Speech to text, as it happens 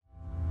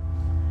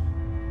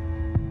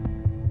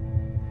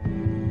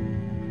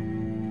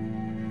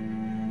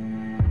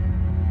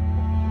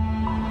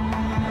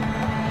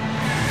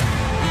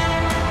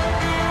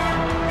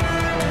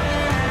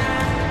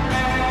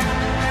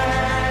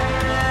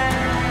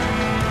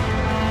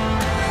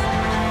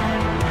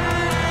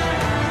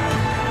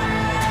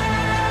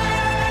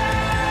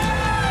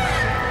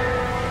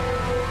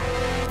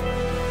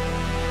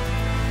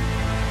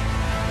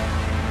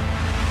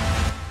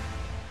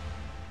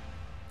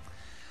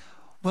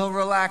Well,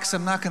 relax.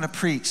 I'm not going to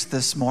preach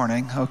this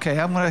morning, okay?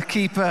 I'm going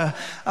to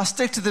I'll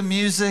stick to the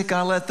music.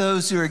 I'll let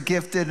those who are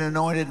gifted and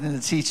anointed in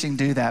the teaching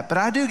do that. But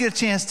I do get a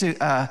chance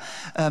to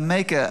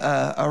make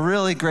a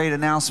really great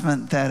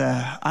announcement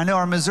that I know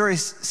our Missouri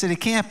City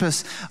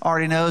campus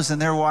already knows,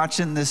 and they're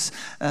watching this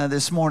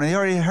morning. They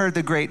already heard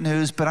the great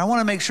news, but I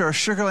want to make sure our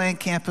Sugar Land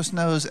campus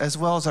knows, as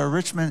well as our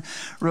Richmond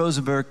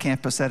Rosenberg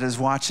campus that is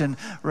watching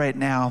right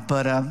now.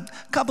 But a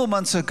couple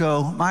months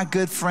ago, my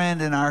good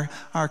friend and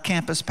our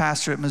campus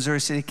pastor at Missouri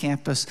City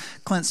campus,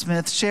 Clint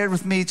Smith, shared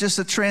with me just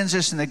a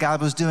transition that God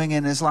was doing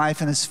in his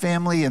life and his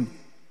family, and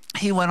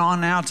he went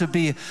on now to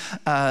be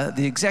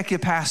the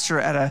executive pastor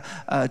at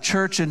a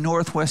church in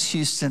Northwest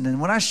Houston. And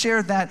when I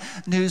shared that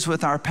news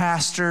with our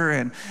pastor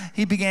and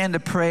he began to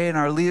pray and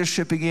our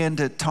leadership began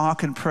to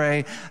talk and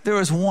pray, there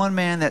was one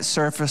man that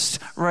surfaced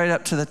right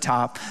up to the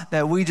top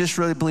that we just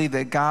really believe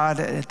that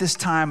God at this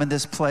time and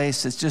this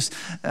place has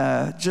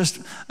just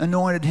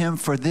anointed him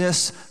for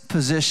this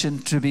position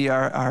to be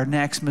our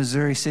next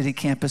Missouri City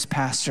campus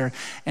pastor.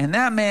 And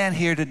that man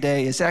here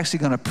today is actually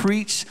going to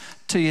preach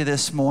to you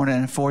this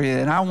morning for you.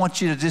 And I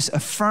want you to just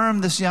affirm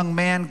this young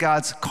man,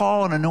 God's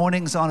call and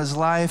anointings on his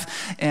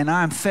life. And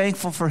I'm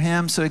thankful for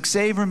him. So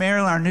Xavier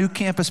Maryland, our new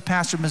campus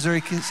pastor,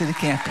 Missouri City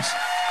campus.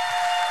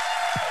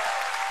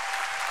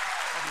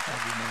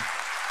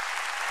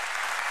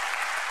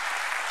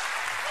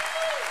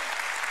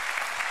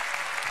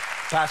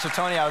 Pastor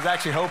Tony, I was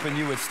actually hoping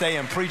you would stay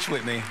and preach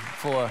with me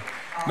for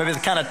maybe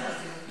it's kind of,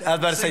 I was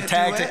about to say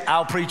tag,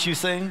 I'll preach, you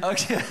sing.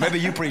 Okay. Maybe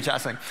you preach, I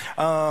sing.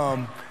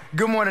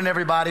 Good morning,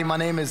 everybody. My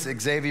name is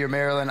Xavier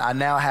Maryland. I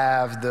now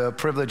have the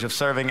privilege of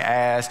serving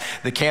as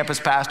the campus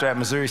pastor at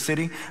Missouri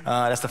City.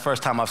 That's the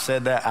first time I've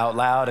said that out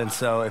loud, and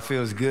so it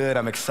feels good.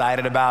 I'm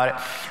excited about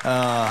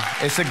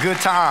it. It's a good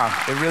time.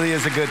 It really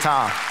is a good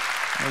time.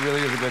 It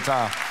really is a good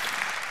time.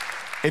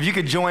 If you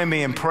could join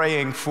me in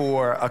praying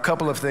for a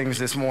couple of things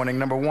this morning.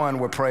 Number one,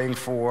 we're praying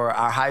for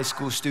our high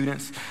school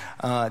students.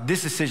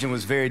 This decision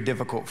was very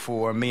difficult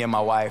for me and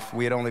my wife.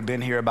 We had only been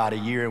here about a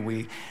year, and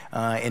we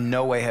in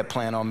no way had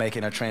planned on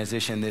making a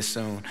transition this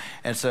soon.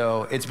 And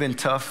so it's been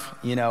tough.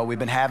 You know, we've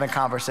been having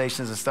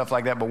conversations and stuff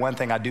like that, but one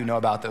thing I do know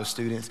about those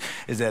students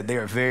is that they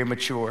are very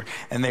mature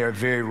and they are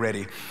very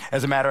ready.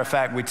 As a matter of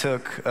fact, we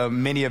took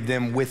many of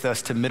them with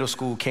us to middle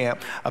school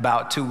camp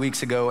about 2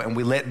 weeks ago, and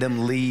we let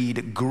them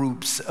lead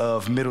groups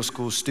of middle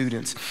school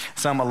students,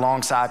 some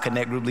alongside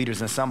Connect Group leaders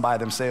and some by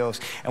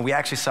themselves. And we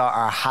actually saw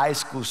our high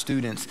school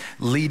students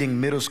leading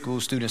middle school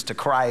students to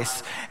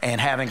Christ and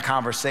having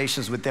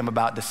conversations with them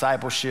about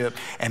discipleship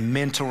and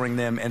mentoring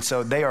them. And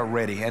so they are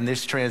ready. And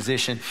this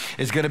transition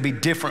is going to be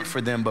different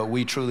for them, but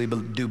we truly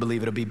do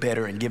believe it'll be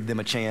better and give them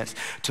a chance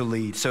to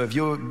lead. So if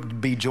you'll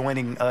be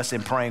joining us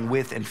in praying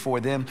with and for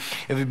them,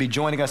 if you'll be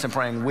joining us in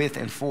praying with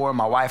and for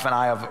my wife and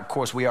I, of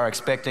course, we are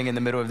expecting in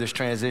the middle of this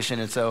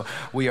transition. And so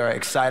we are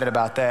excited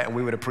about that, and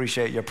we would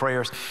appreciate your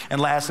prayers.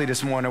 And lastly,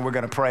 this morning, we're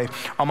going to pray.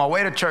 On my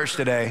way to church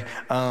today,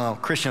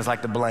 Christians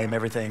like to blame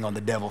everything on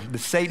the devil.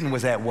 Satan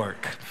was at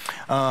work.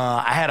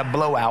 I had a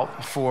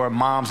blowout for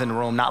moms in the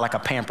room, not like a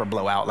pamper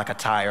blowout, like a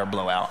tire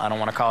blowout. I don't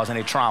want to cause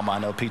any trauma. I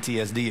know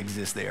PTSD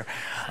exists there.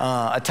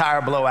 A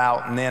tire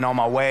blowout, and then on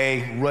my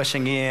way,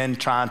 rushing in,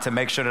 trying to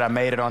make sure that I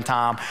made it on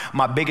time.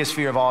 My biggest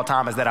fear of all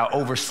time is that I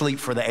oversleep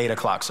for the 8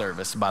 o'clock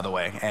service, by the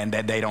way, and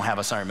that they don't have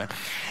a sermon.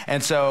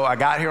 And so I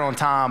got here on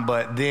time,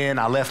 but then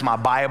I left my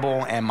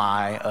Bible and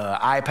my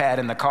iPad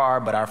in the car,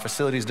 but our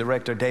facilities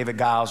director, David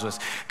Giles, was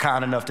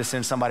kind enough to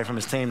send somebody from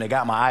his team. They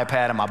got my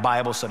iPad and my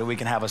Bible so that we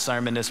can have a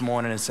sermon this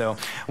morning. And so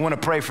I want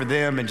to pray for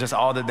them and just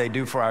all that they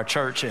do for our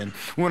church. And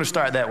we want to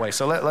start that way.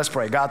 So let's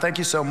pray. God, thank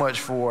you so much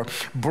for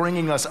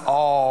bringing us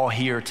all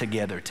here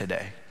together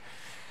today.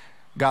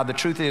 God, the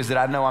truth is that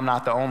I know I'm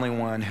not the only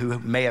one who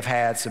may have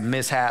had some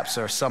mishaps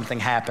or something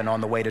happen on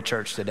the way to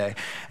church today.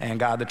 And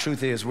God, the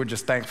truth is we're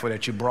just thankful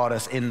that you brought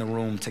us in the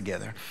room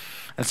together.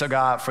 And so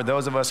God, for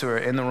those of us who are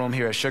in the room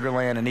here at Sugar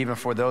Land, and even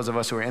for those of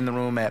us who are in the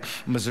room at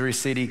Missouri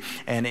City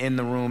and in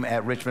the room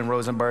at Richmond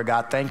Rosenberg,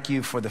 God, thank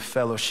you for the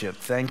fellowship.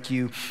 Thank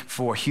you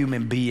for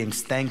human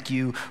beings. Thank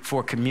you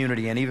for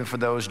community. And even for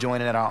those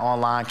joining at our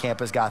online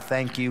campus, God,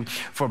 thank you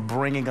for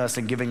bringing us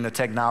and giving the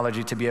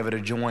technology to be able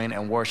to join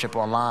and worship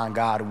online.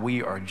 God,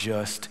 we are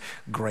just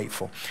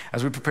grateful.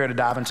 As we prepare to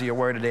dive into your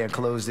word today and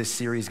close this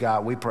series,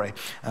 God, we pray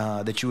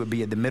that you would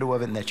be at the middle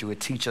of it and that you would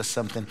teach us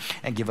something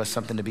and give us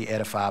something to be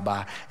edified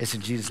by. It's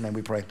in Jesus' name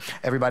we pray.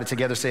 Everybody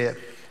together say it.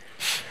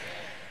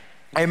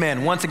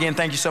 Amen. Once again,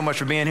 thank you so much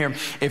for being here.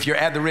 If you're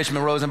at the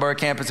Richmond Rosenberg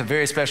campus, a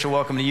very special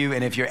welcome to you.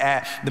 And if you're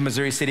at the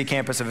Missouri City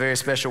campus, a very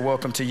special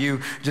welcome to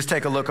you. Just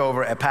take a look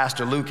over at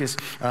Pastor Lucas.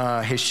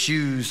 His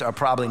shoes are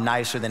probably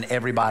nicer than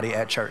everybody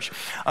at church.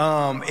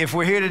 If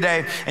we're here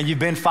today and you've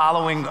been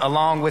following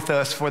along with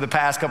us for the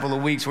past couple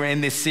of weeks, we're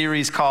in this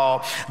series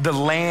called The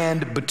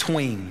Land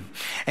Between.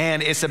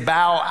 And it's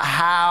about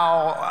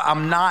how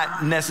I'm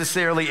not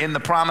necessarily in the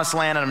promised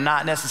land and I'm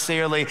not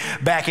necessarily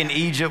back in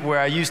Egypt where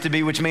I used to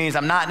be, which means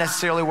I'm not necessarily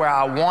necessarily where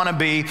I want to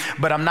be,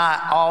 but I'm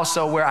not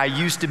also where I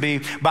used to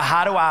be. But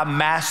how do I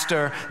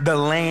master the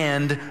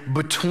land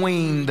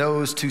between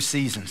those two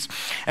seasons?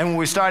 And when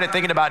we started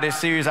thinking about this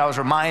series, I was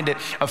reminded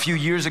a few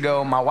years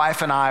ago, my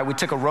wife and I, we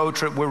took a road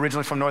trip. We're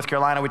originally from North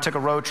Carolina. We took a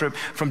road trip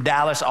from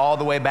Dallas all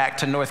the way back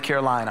to North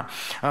Carolina.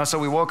 So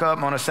we woke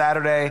up on a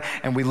Saturday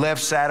and we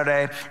left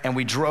Saturday and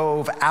we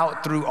drove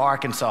out through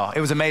Arkansas.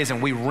 It was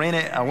amazing.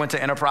 I went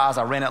to Enterprise.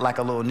 I rented like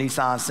a little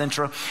Nissan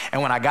Sentra.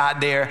 And when I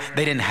got there,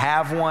 they didn't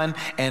have one.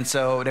 And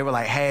so they were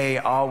like, hey,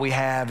 all we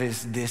have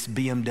is this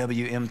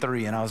BMW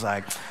M3. And I was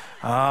like,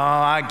 oh,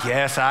 I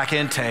guess I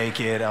can take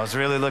it. I was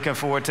really looking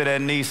forward to that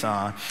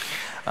Nissan.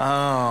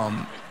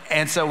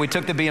 And so we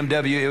took the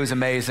BMW. It was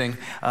amazing.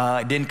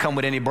 It didn't come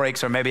with any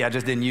brakes, or maybe I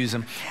just didn't use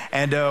them.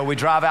 And we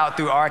drive out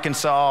through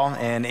Arkansas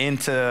and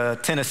into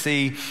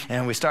Tennessee,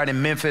 and we start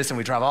in Memphis, and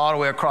we drive all the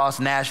way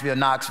across Nashville,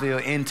 Knoxville,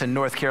 into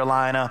North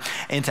Carolina,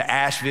 into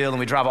Asheville, and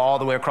we drive all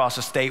the way across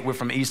the state. We're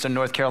from eastern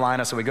North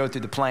Carolina, so we go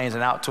through the plains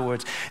and out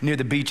towards near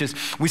the beaches.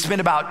 We spent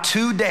about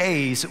 2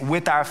 days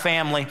with our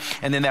family,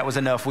 and then that was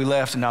enough. We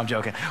left. No, I'm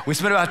joking. We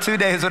spent about 2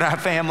 days with our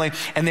family,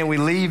 and then we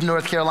leave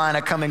North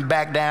Carolina, coming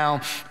back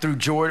down through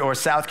Georgia or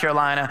South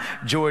Carolina,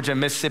 Georgia,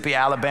 Mississippi,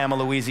 Alabama,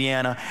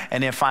 Louisiana,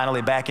 and then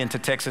finally back into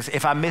Texas.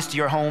 If I missed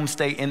your home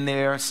state in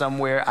there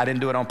somewhere, I didn't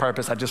do it on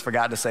purpose. I just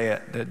forgot to say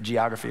it. The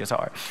geography is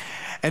hard.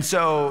 And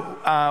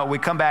so we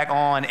come back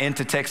on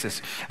into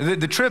Texas.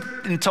 The trip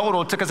in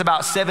total took us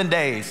about 7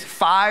 days,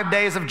 5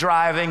 days of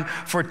driving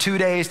for 2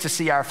 days to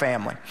see our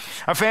family.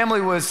 Our family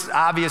was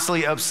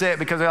obviously upset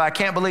because they're like,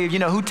 I can't believe,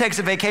 who takes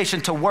a vacation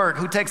to work?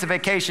 Who takes a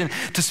vacation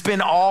to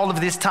spend all of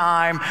this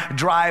time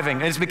driving?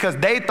 And it's because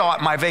they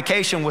thought my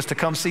vacation was to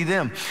come see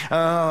them.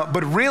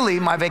 But really,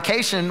 my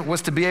vacation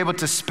was to be able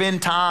to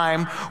spend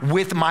time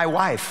with my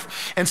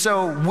wife. And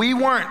so we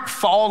weren't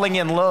falling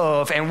in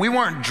love, and we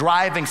weren't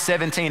driving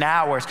 17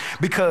 hours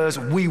because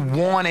we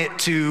wanted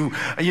to,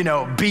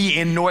 be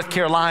in North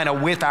Carolina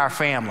with our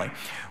family.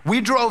 We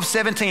drove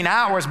 17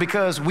 hours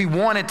because we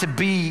wanted to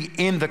be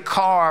in the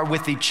car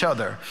with each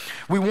other.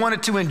 We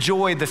wanted to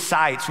enjoy the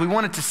sights. We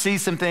wanted to see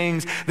some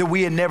things that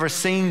we had never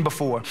seen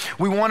before.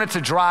 We wanted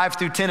to drive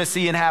through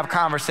Tennessee and have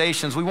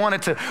conversations. We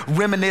wanted to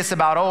reminisce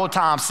about old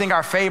times, sing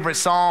our favorite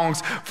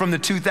songs from the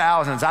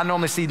 2000s. I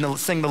normally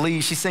sing the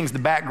lead. She sings the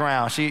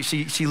background.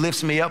 She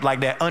lifts me up like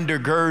that,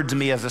 undergirds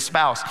me as a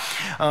spouse.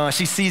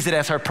 She sees it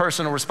as her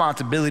personal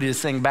responsibility to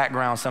sing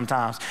background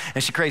sometimes.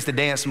 And she creates the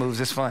dance moves.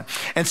 It's fun.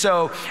 And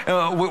so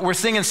we're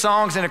singing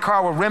songs in the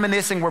car. We're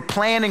reminiscing. We're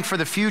planning for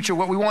the future,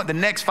 what we want the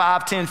next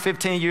 5, 10,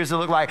 15 years to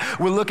look like.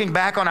 We're looking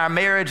back on our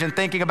marriage and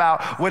thinking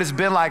about what it's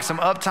been like, some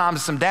up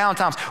times, some down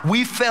times.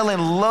 We fell in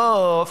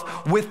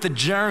love with the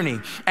journey.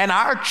 And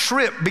our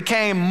trip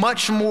became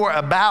much more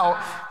about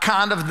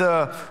kind of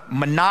the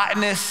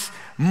monotonous,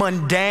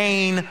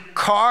 mundane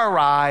car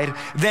ride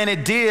than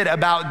it did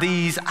about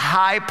these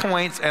high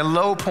points and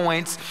low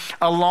points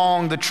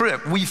along the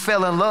trip. We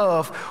fell in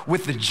love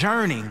with the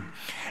journey.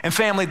 And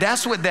family,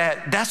 that's what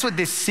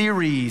this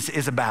series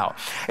is about.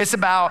 It's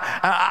about,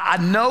 I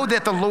know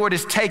that the Lord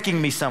is taking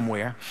me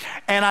somewhere,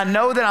 and I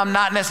know that I'm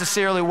not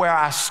necessarily where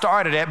I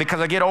started at because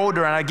I get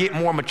older and I get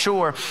more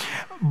mature,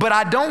 but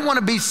I don't want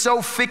to be so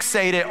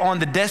fixated on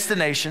the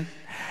destination,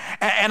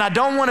 and I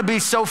don't want to be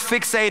so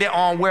fixated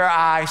on where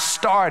I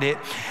started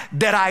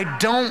that I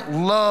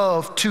don't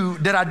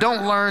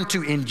learn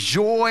to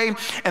enjoy,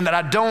 and that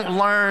I don't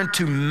learn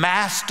to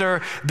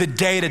master the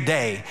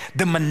day-to-day,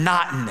 the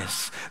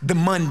monotonous, the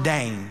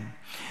mundane.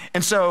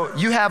 And so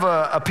you have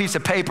a piece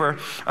of paper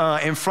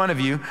in front of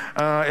you.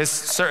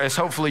 It's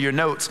hopefully your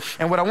notes.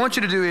 And what I want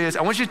you to do is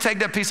I want you to take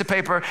that piece of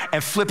paper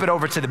and flip it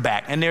over to the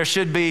back. And there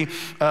should be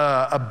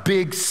a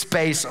big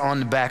space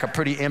on the back, a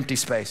pretty empty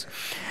space.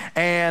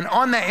 And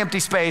on that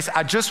empty space,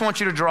 I just want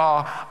you to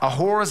draw a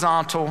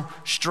horizontal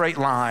straight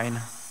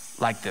line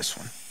like this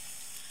one.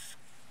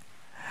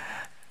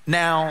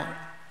 Now,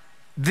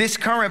 this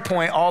current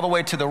point all the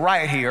way to the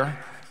right here,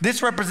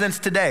 this represents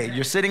today.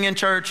 You're sitting in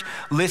church,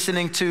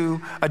 listening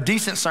to a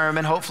decent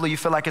sermon. Hopefully you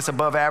feel like it's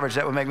above average.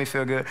 That would make me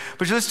feel good.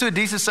 But you listen to a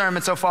decent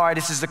sermon so far.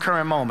 This is the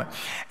current moment.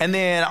 And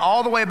then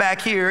all the way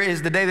back here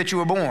is the day that you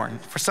were born.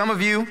 For some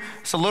of you,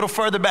 it's a little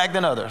further back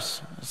than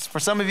others. For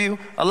some of you,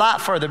 a lot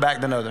further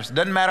back than others. It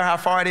doesn't matter how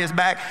far it is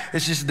back.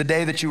 It's just the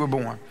day that you were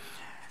born.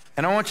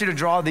 And I want you to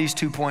draw these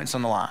 2 points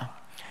on the line.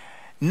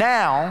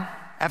 Now,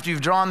 after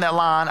you've drawn that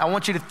line, I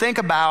want you to think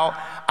about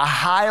a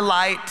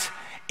highlight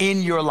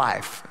in your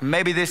life.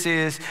 Maybe this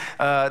is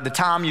the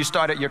time you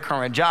started your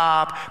current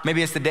job.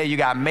 Maybe it's the day you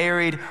got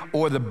married,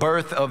 or the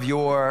birth of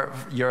your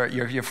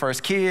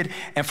first kid.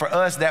 And for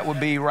us, that would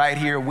be right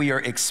here. We are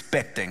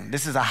expecting.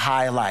 This is a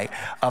highlight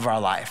of our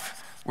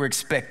life. We're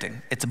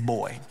expecting. It's a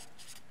boy.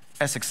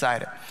 That's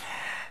exciting.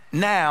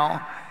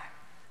 Now,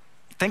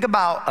 think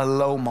about a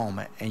low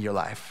moment in your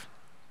life.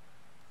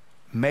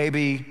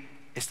 Maybe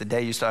it's the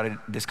day you started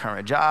this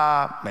current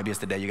job. Maybe it's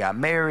the day you got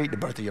married, the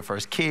birth of your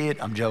first kid.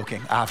 I'm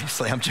joking.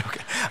 Obviously, I'm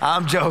joking.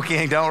 I'm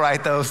joking. Don't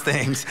write those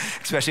things,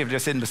 especially if they're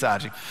sitting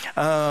beside you.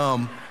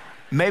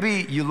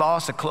 Maybe you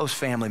lost a close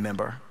family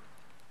member.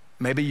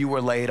 Maybe you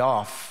were laid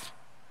off.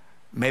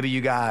 Maybe you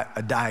got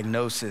a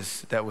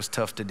diagnosis that was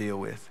tough to deal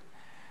with.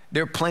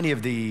 There are plenty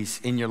of these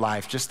in your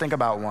life. Just think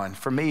about one.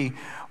 For me,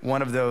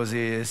 one of those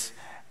is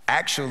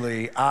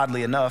actually,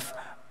 oddly enough,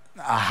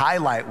 a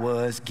highlight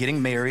was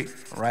getting married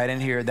right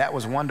in here. That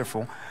was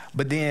wonderful.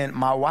 But then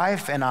my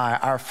wife and I,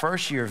 our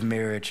first year of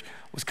marriage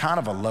was kind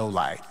of a low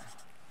light.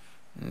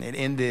 It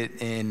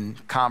ended in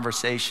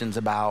conversations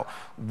about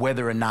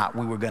whether or not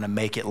we were going to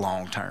make it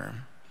long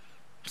term.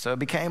 So it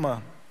became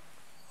a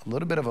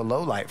little bit of a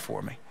low light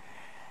for me.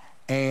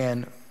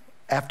 And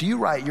after you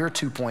write your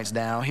 2 points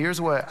down, here's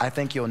what I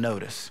think you'll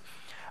notice.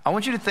 I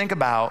want you to think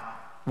about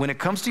when it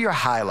comes to your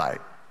highlight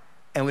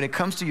and when it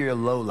comes to your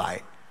low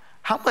light,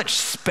 how much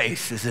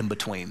space is in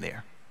between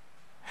there?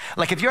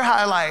 Like if your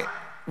highlight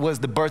was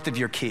the birth of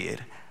your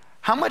kid,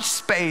 how much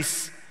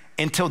space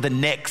until the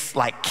next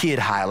like kid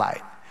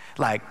highlight?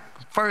 Like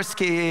first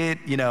kid,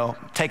 you know,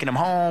 taking them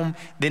home,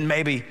 then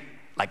maybe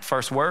like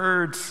first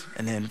words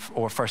and then,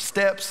 or first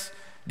steps,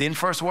 then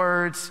first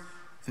words,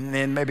 and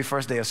then maybe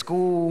first day of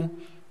school,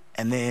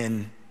 and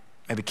then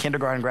maybe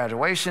kindergarten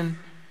graduation,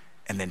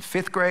 and then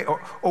fifth grade,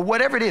 or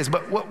whatever it is.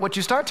 But what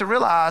you start to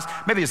realize,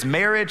 maybe it's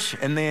marriage,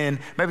 and then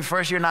maybe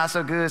first year not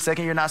so good,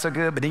 second year not so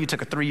good, but then you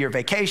took a 3-year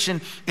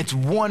vacation. It's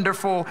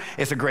wonderful.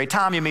 It's a great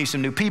time. You meet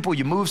some new people.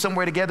 You move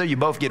somewhere together. You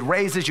both get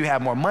raises. You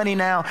have more money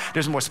now.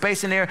 There's more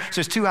space in there. So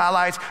there's 2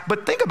 highlights.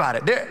 But think about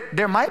it.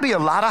 There might be a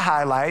lot of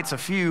highlights, a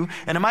few,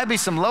 and there might be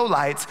some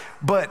lowlights,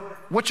 but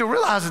what you'll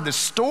realize is the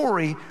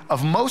story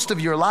of most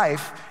of your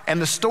life and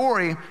the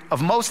story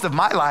of most of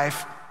my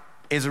life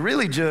is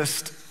really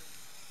just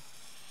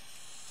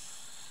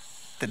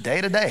the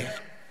day-to-day.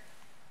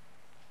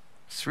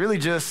 It's really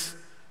just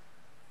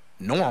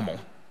normal.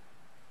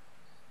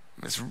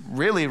 It's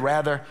really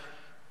rather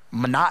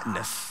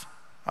monotonous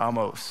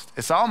almost.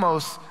 It's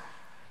almost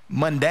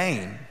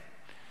mundane.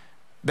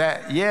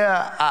 That,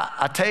 yeah,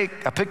 I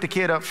pick the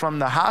kid up from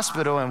the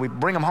hospital and we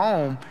bring him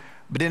home,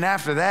 but then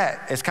after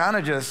that, it's kind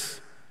of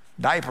just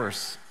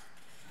diapers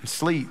and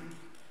sleep.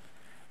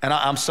 And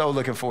I'm so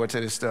looking forward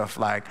to this stuff,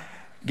 like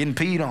getting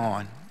peed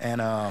on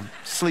and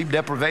sleep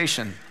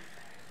deprivation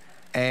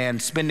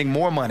and spending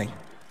more money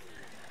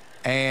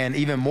and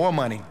even more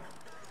money.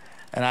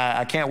 And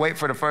I can't wait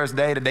for the first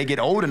day that they get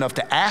old enough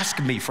to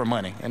ask me for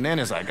money. And then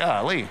it's like,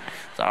 golly,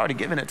 it's already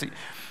giving it to you.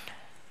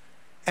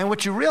 And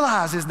what you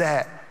realize is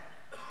that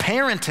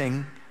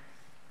parenting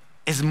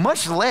is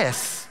much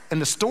less,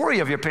 and the story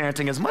of your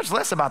parenting is much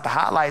less about the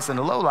highlights and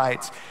the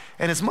lowlights,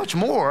 and it's much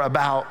more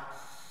about,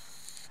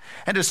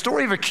 and the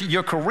story of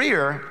your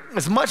career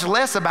is much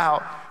less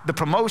about the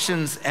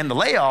promotions and the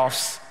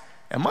layoffs,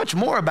 and much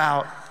more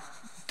about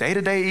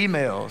day-to-day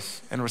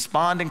emails and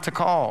responding to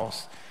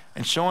calls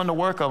and showing the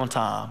work on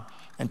time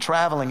and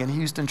traveling in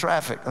Houston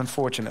traffic,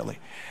 unfortunately.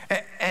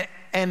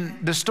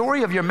 And the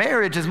story of your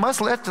marriage is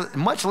much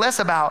less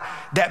about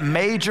that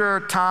major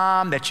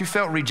time that you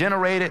felt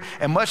regenerated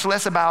and much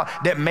less about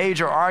that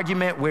major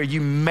argument where you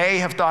may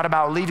have thought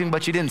about leaving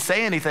but you didn't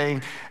say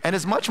anything. And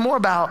it's much more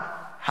about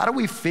how do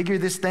we figure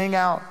this thing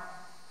out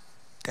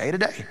day to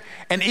day.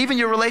 And even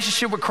your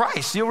relationship with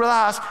Christ, you'll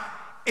realize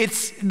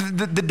it's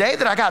the day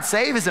that I got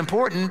saved is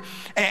important,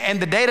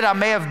 and the day that I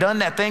may have done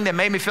that thing that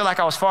made me feel like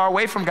I was far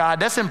away from God,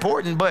 that's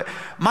important, but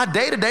my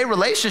day-to-day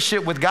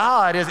relationship with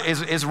God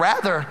is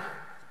rather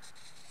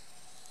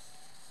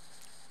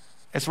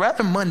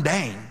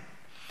mundane.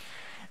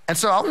 And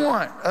so I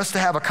want us to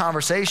have a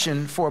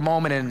conversation for a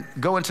moment and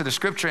go into the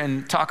scripture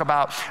and talk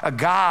about a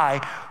guy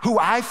who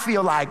I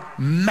feel like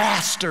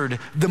mastered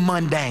the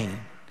mundane.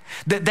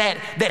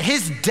 That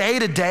his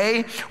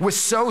day-to-day was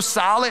so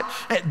solid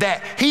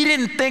that he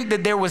didn't think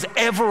that there was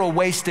ever a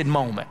wasted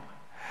moment.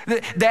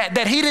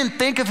 That he didn't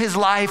think of his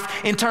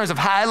life in terms of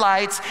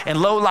highlights and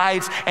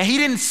lowlights, and he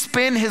didn't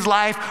spend his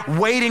life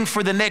waiting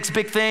for the next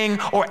big thing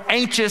or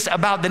anxious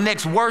about the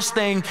next worst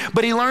thing,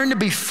 but he learned to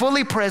be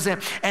fully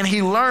present and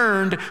he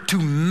learned to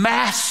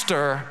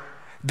master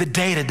the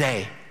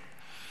day-to-day.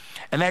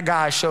 And that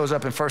guy shows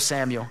up in 1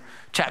 Samuel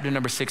chapter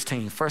number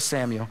 16. 1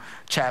 Samuel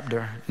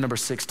chapter number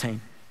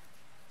 16.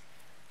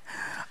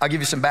 I'll give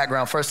you some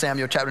background. 1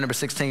 Samuel chapter number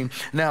 16.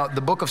 Now,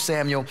 the book of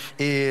Samuel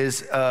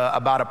is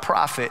about a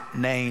prophet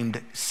named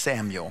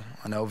Samuel.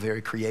 I know,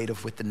 very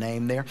creative with the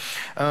name there.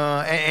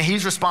 And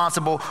he's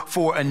responsible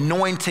for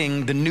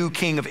anointing the new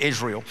king of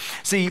Israel.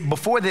 See,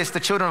 before this,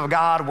 the children of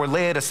God were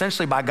led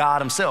essentially by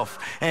God himself.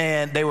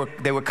 And they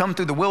would come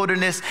through the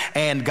wilderness,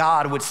 and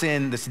God would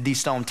send these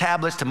stone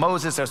tablets to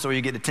Moses. That's where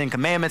you get the 10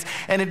 Commandments.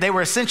 And they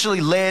were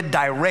essentially led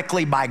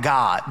directly by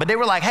God. But they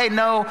were like, hey,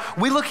 no,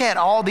 we look at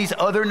all these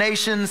other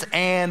nations,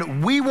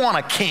 and we want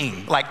a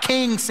king. Like,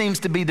 king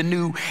seems to be the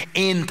new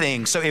in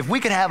thing. So if we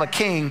could have a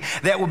king,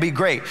 that would be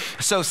great.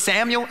 So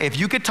Samuel, if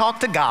you could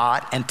talk to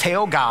God and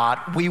tell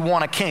God, we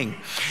want a king.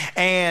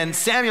 And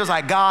Samuel's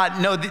like,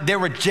 God, no, they're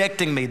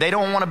rejecting me. They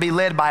don't want to be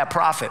led by a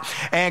prophet.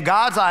 And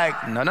God's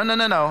like,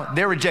 no.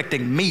 They're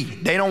rejecting me.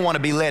 They don't want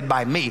to be led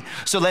by me.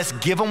 So let's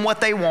give them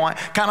what they want.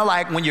 Kind of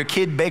like when your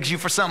kid begs you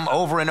for something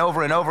over and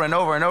over and over and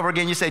over and over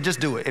again, you say, just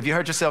do it. If you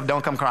hurt yourself,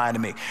 don't come crying to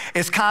me.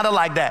 It's kind of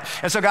like that.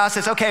 And so God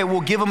says, okay, we'll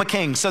give him a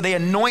king. So they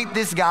anoint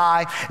this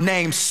guy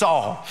named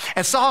Saul.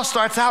 And Saul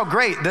starts out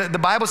great. The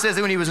Bible says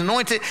that when he was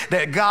anointed,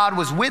 that God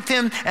was with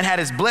him and had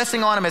his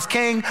blessing on him as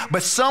king.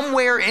 But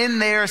somewhere in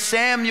there,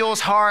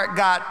 Saul's heart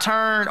got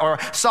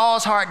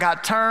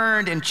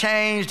turned and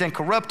changed and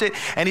corrupted.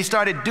 And he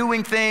started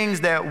doing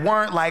things that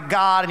weren't like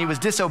God, and he was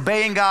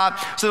disobeying God.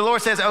 So the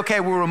Lord says, okay,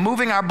 we're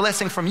removing our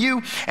blessing from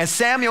you. And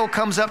Samuel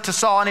comes up to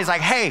Saul and he's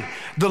like, hey,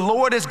 the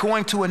Lord is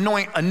going to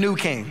anoint a new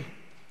king.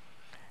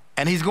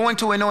 And he's going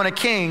to anoint a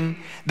king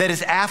that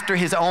is after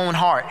his own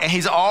heart. And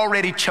he's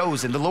already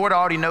chosen. The Lord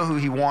already knows who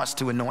he wants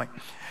to anoint.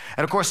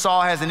 And of course,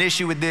 Saul has an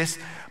issue with this,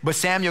 but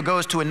Samuel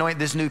goes to anoint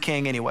this new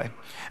king anyway.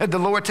 The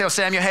Lord tells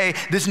Samuel, hey,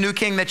 this new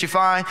king that you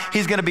find,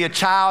 he's going to be a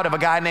child of a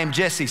guy named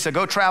Jesse. So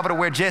go travel to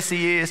where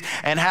Jesse is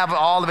and have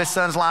all of his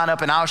sons line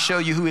up, and I'll show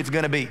you who it's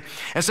going to be.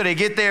 And so they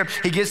get there.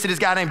 He gets to this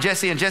guy named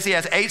Jesse, and Jesse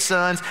has 8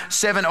 sons,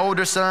 7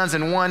 older sons,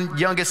 and 1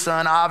 youngest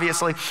son,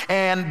 obviously.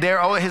 And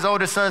his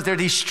older sons, they're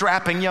these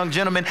strapping young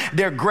gentlemen.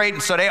 They're great.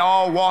 And so they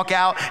all walk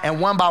out,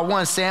 and one by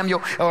one,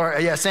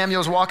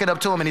 Samuel's walking up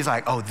to him, and he's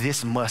like, oh,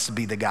 this must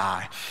be the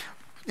guy.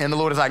 And the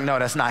Lord is like, no,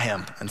 that's not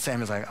him. And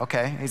Samuel's like,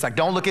 okay. He's like,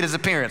 don't look at his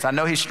appearance. I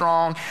know he's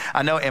strong.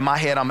 I know in my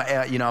head, I'm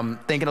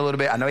thinking a little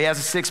bit. I know he has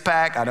a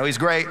 6-pack. I know he's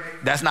great.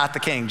 That's not the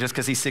king just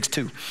because he's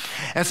 6'2".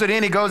 And so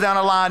then he goes down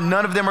the line.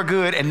 None of them are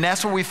good. And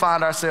that's where we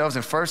find ourselves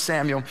in 1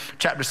 Samuel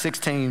chapter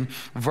 16,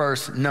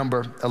 verse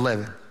number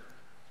 11.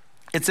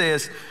 It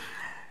says,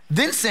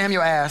 then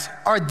Samuel asked,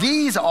 are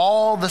these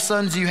all the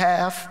sons you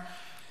have?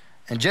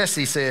 And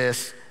Jesse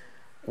says,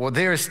 well,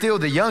 there is still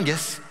the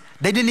youngest.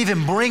 They didn't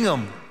even bring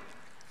him.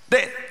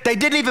 They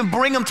didn't even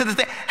bring them to the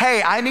thing.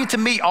 Hey, I need to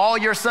meet all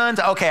your sons.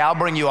 Okay, I'll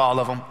bring you all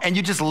of them. And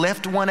you just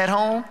left one at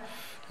home?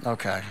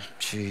 Okay,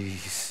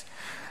 jeez.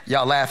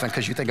 Y'all laughing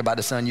because you think about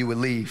the son you would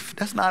leave.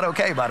 That's not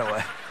okay, by the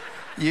way.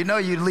 You know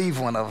you'd leave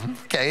one of them.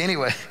 Okay,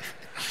 anyway.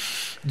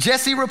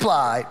 Jesse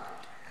replied,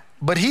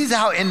 but he's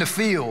out in the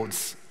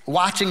fields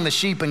watching the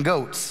sheep and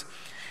goats.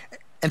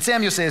 And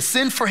Samuel says,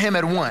 send for him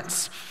at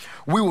once.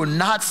 We will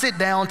not sit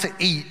down to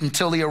eat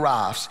until he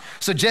arrives.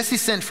 So Jesse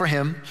sent for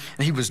him,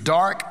 and he was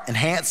dark and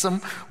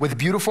handsome with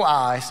beautiful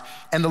eyes.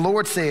 And the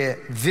Lord said,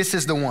 this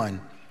is the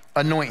one,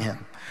 anoint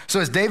him. So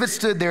as David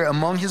stood there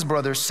among his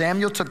brothers,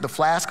 Samuel took the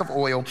flask of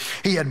oil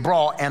he had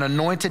brought and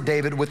anointed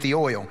David with the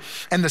oil.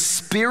 And the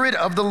Spirit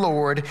of the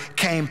Lord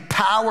came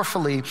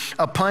powerfully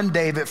upon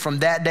David from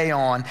that day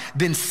on.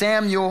 Then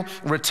Samuel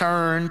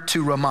returned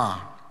to Ramah.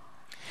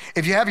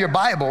 If you have your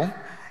Bible,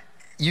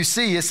 you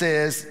see it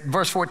says,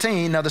 verse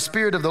 14, now the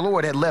Spirit of the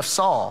Lord had left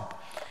Saul,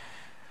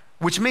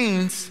 which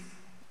means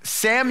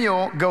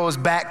Samuel goes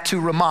back to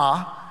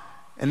Ramah,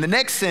 and the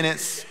next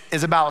sentence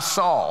is about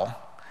Saul.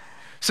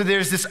 So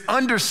there's this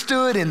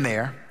understood in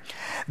there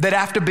that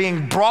after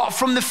being brought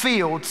from the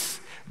fields,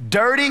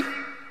 dirty,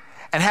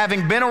 and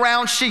having been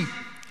around sheep,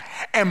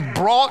 and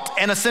brought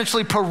and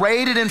essentially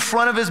paraded in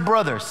front of his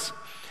brothers,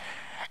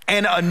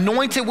 and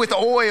anointed with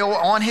oil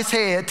on his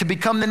head to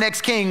become the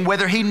next king,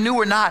 whether he knew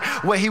or not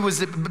what he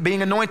was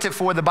being anointed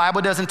for, the Bible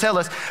doesn't tell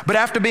us. But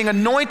after being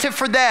anointed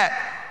for that,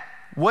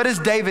 what does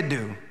David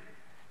do?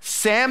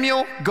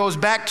 Samuel goes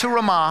back to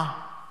Ramah.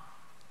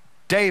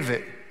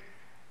 David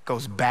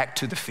goes back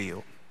to the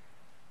field.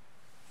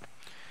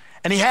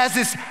 And he has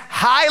this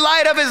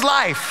highlight of his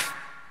life.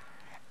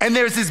 And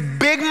there's this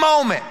big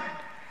moment.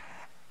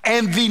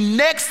 And the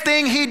next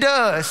thing he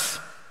does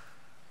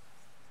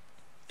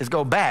is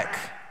go back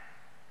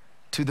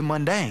to the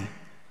mundane.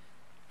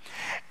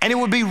 And it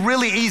would be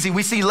really easy.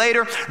 We see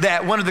later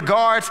that one of the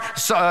guards,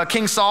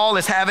 King Saul,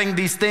 is having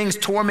these things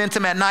torment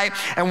him at night.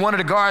 And one of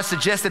the guards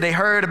suggested they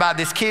heard about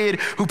this kid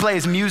who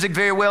plays music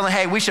very well. And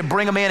hey, we should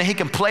bring him in and he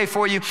can play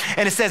for you.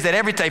 And it says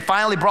that they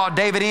finally brought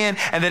David in,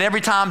 and that every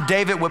time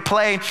David would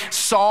play,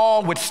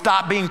 Saul would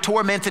stop being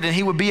tormented and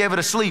he would be able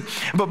to sleep.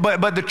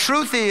 But the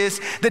truth is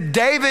that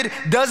David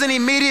doesn't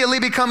immediately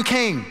become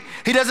king.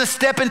 He doesn't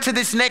step into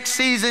this next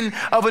season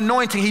of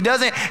anointing. He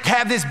doesn't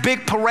have this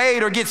big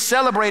parade or get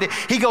celebrated.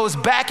 He goes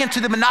back into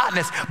the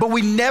monotonous. But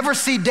we never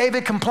see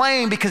David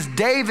complain, because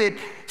David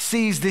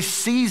sees this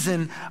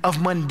season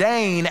of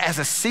mundane as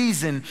a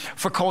season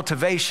for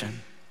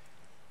cultivation.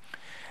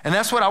 And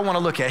that's what I want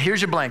to look at.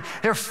 Here's your blank.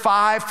 There are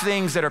 5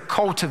 things that are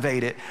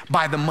cultivated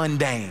by the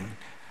mundane.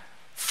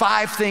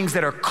 5 things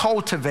that are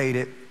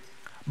cultivated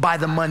by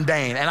the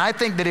mundane. And I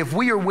think that if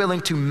we are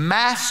willing to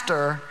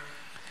master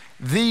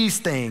these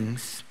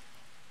things,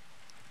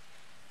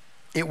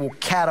 it will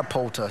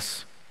catapult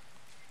us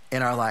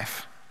in our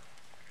life.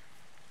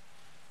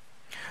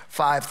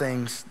 5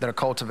 things that are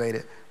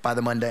cultivated by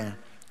the mundane.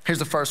 Here's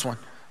the first one.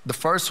 The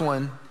first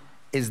one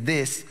is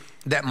this,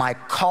 that my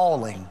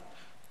calling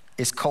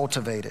is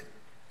cultivated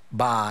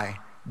by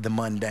the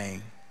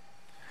mundane.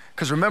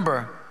 Because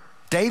remember,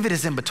 David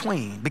is in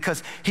between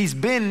because he's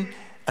been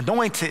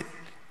anointed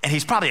and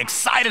he's probably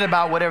excited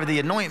about whatever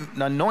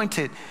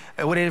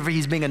whatever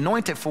he's being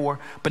anointed for,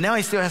 but now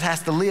he still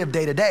has to live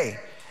day to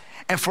day.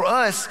 And for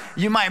us,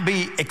 you might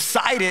be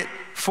excited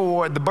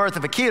for the birth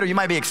of a kid, or you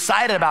might be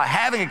excited about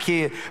having a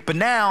kid, but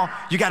now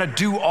you got to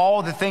do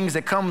all the things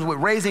that comes with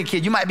raising a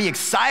kid. You might be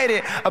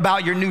excited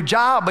about your new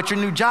job, but your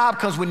new job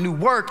comes with new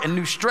work and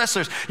new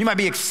stressors. You might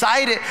be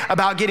excited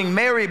about getting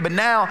married, but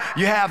now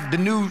you have the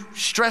new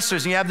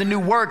stressors and you have the new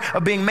work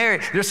of being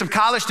married. There's some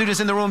college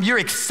students in the room. You're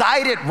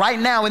excited right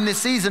now in this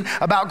season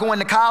about going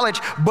to college,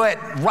 but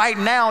right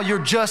now you're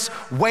just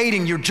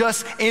waiting. You're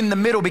just in the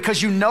middle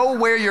because you know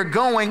where you're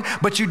going,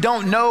 but you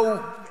don't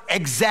know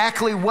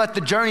exactly what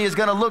the journey is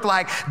going to look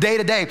like day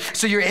to day.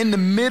 So you're in the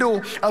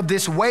middle of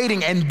this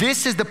waiting, and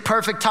this is the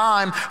perfect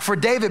time for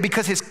David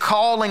because his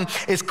calling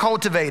is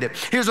cultivated.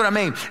 Here's what I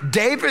mean.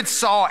 David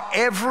saw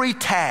every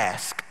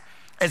task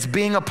as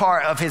being a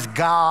part of his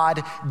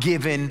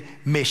God-given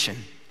mission.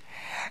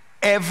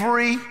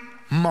 Every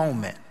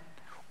moment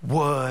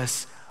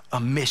was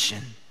a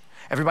mission.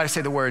 Everybody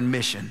say the word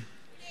mission.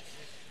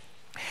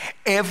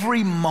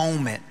 Every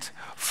moment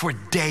for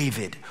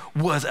David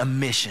was a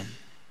mission.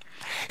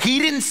 He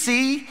didn't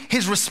see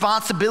his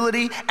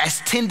responsibility as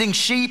tending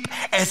sheep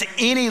as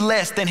any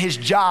less than his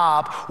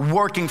job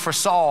working for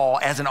Saul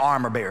as an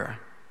armor bearer.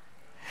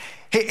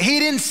 He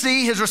didn't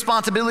see his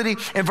responsibility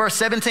in verse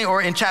 17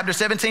 or in chapter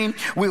 17.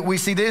 We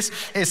see this.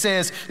 It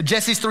says,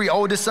 Jesse's 3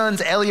 oldest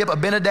sons, Eliab,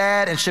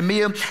 Abinadab, and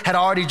Shemiah, had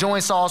already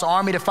joined Saul's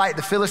army to fight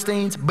the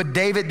Philistines. But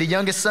David, the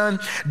youngest son,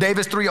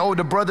 David's 3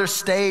 older brothers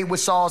stayed with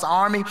Saul's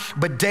army.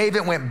 But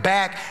David went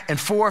back and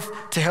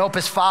forth to help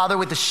his father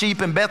with the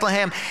sheep in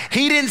Bethlehem.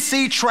 He didn't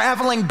see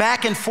traveling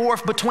back and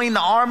forth between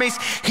the armies.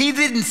 He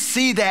didn't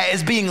see that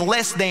as being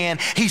less than.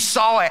 He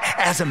saw it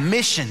as a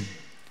mission.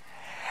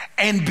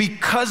 And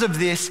because of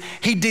this,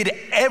 he did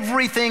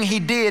everything he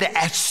did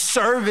as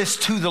service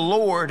to the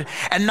Lord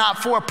and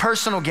not for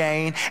personal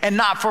gain and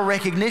not for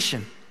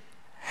recognition.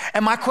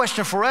 And my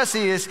question for us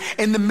is,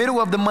 in the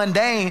middle of the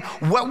mundane,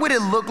 what would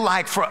it look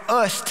like for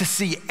us to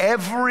see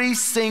every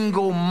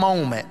single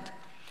moment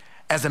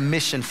as a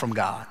mission from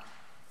God?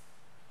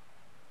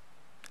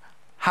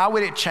 How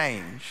would it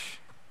change?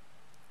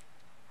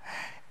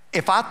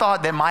 If I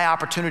thought that my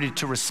opportunity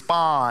to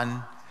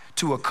respond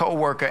to a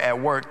coworker at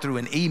work through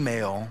an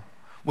email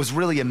was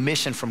really a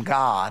mission from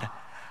God,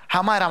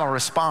 how might I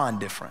respond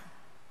different?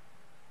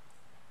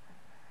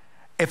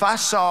 If I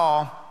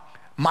saw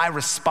my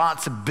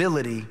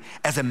responsibility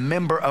as a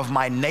member of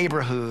my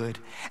neighborhood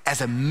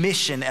as a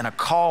mission and a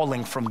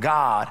calling from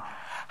God,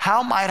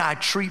 how might I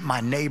treat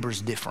my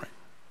neighbors different?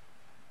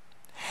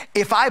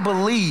 If I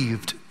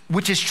believed,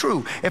 which is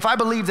true, if I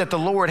believe that the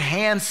Lord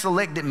hand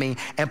selected me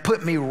and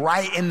put me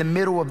right in the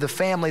middle of the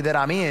family that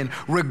I'm in,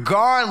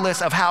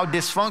 regardless of how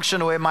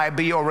dysfunctional it might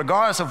be or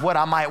regardless of what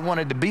I might want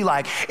it to be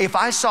like, if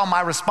I saw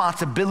my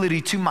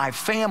responsibility to my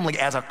family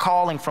as a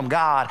calling from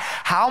God,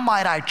 how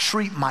might I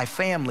treat my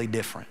family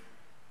different?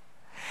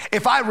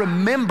 If I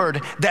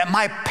remembered that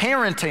my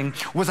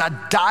parenting was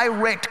a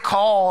direct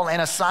call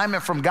and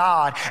assignment from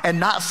God and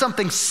not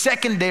something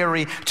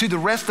secondary to the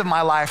rest of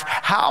my life,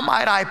 how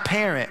might I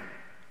parent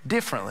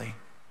differently?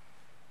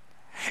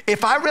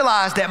 If I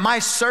realized that my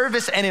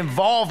service and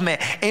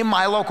involvement in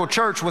my local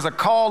church was a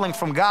calling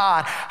from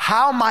God,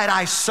 how might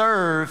I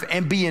serve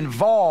and be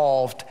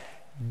involved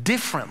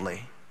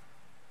differently?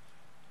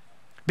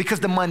 Because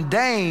the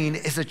mundane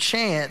is a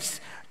chance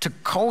to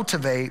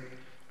cultivate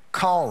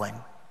calling.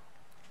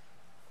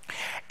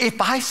 If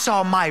I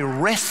saw my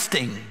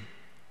resting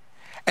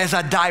as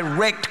a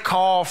direct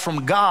call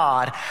from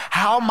God,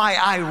 how might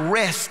I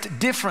rest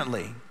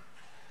differently?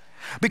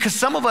 Because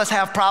some of us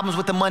have problems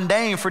with the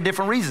mundane for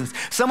different reasons.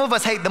 Some of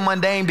us hate the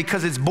mundane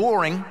because it's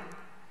boring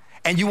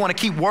and you want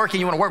to keep working,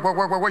 you want to work,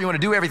 you want to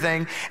do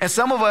everything. And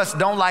some of us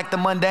don't like the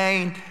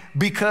mundane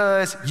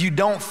because you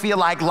don't feel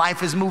like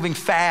life is moving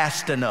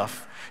fast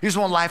enough. You just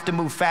want life to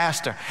move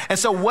faster. And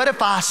so what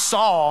if I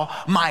saw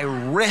my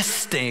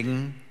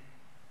resting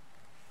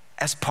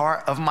as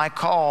part of my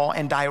call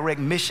and direct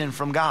mission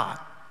from God?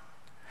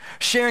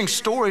 Sharing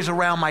stories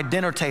around my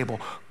dinner table,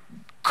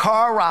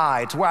 car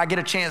rides where I get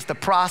a chance to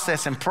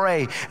process and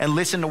pray and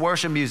listen to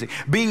worship music,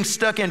 being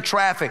stuck in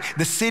traffic,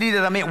 the city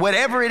that I'm in,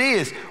 whatever it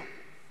is.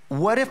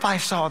 What if I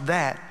saw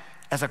that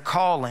as a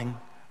calling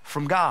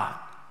from God?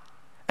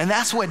 And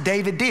that's what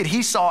David did.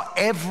 He saw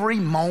every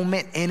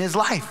moment in his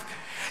life.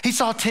 He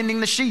saw tending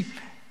the sheep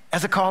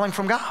as a calling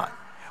from God.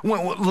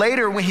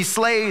 Later, when he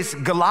slays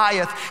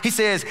Goliath, he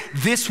says,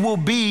 "This will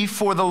be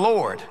for the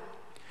Lord."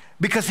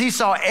 Because he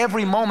saw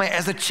every moment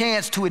as a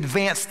chance to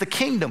advance the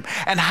kingdom.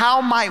 And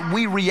how might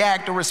we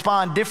react or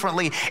respond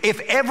differently if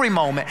every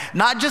moment,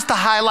 not just the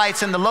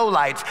highlights and the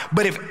lowlights,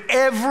 but if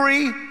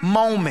every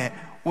moment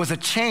was a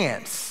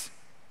chance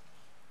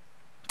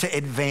to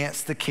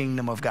advance the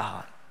kingdom of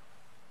God?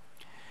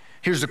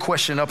 Here's a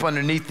question up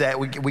underneath that.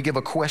 We give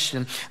a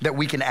question that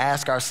we can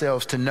ask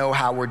ourselves to know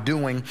how we're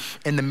doing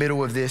in the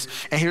middle of this.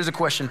 And here's a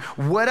question: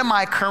 what am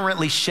I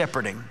currently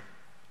shepherding?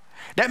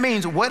 That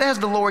means, what has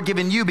the Lord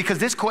given you? Because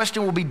this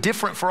question will be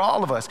different for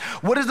all of us.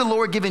 What has the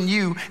Lord given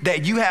you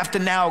that you have to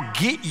now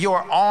get your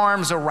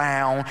arms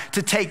around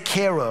to take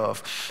care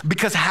of?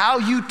 Because how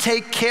you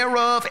take care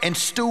of and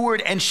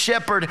steward and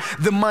shepherd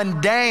the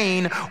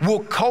mundane will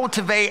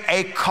cultivate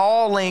a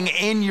calling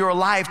in your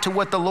life to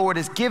what the Lord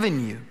has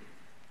given you.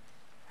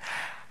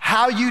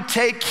 How you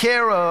take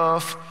care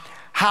of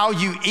how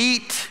you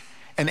eat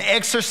and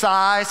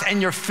exercise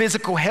and your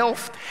physical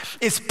health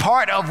is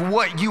part of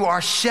what you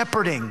are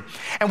shepherding.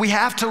 And we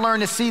have to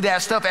learn to see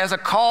that stuff as a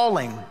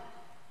calling.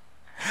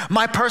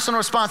 My personal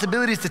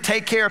responsibility is to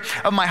take care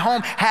of my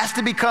home has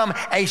to become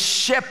a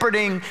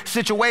shepherding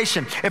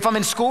situation. If I'm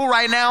in school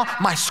right now,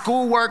 my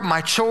schoolwork, my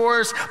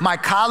chores, my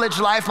college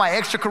life, my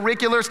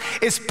extracurriculars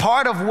is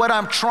part of what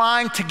I'm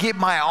trying to get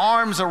my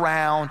arms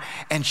around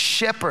and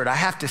shepherd. I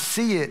have to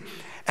see it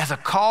as a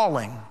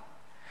calling.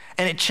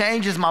 And it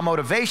changes my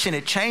motivation,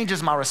 it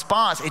changes my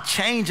response, it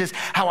changes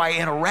how I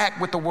interact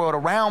with the world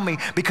around me,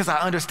 because I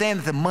understand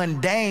that the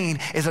mundane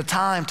is a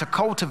time to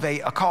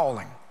cultivate a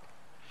calling.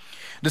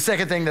 The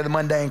second thing that the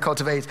mundane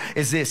cultivates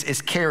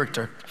is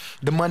character.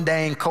 The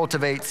mundane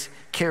cultivates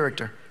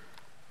character.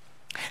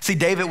 See,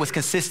 David was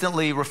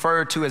consistently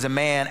referred to as a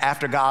man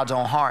after God's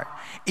own heart.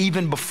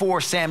 Even before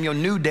Samuel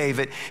knew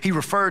David, he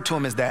referred to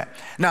him as that.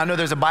 Now, I know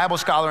there's a Bible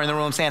scholar in the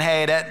room saying,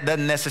 hey, that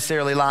doesn't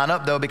necessarily line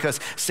up, though, because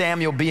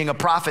Samuel being a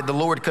prophet, the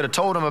Lord could have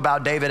told him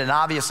about David, and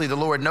obviously the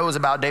Lord knows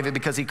about David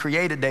because he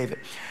created David.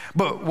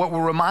 But what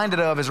we're reminded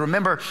of is,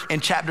 remember in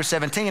chapter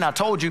 17, I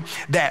told you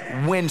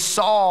that when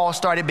Saul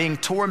started being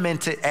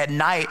tormented at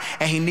night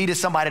and he needed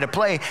somebody to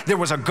play, there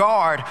was a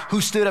guard who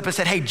stood up and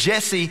said, hey,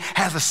 Jesse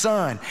has a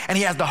son, and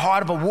he has the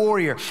heart of a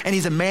warrior, and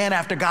he's a man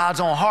after God's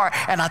own heart,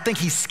 and I think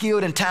he's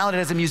skilled and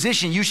talented as a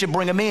musician. You should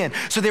bring him in.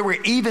 So there were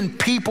even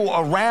people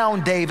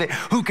around David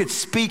who could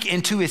speak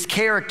into his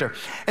character.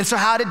 And so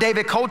how did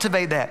David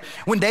cultivate that?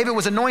 When David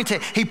was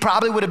anointed, he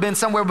probably would have been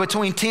somewhere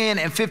between 10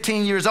 and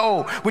 15 years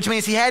old, which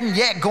means he hadn't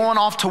yet gone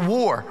off to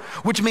war,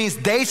 which means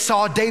they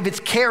saw David's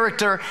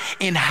character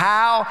in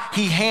how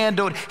he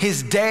handled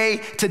his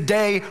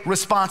day-to-day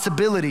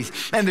responsibilities.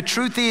 And the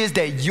truth is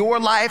that your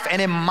life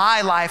and in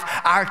my life,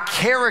 our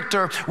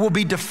character will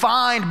be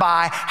defined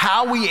by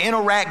how we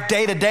interact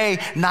day to day,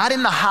 not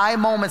in the high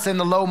moments and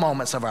the low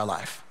moments of our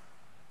life.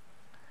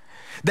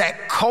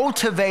 That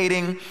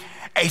cultivating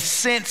a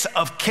sense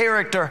of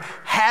character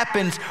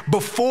happens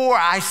before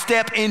I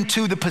step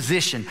into the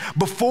position,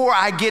 before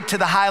I get to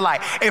the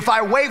highlight. If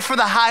I wait for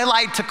the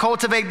highlight to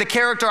cultivate the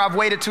character, I've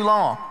waited too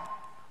long.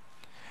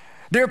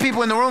 There are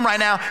people in the room right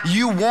now,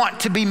 you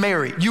want to be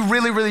married. You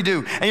really, really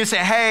do. And you're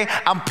saying, hey,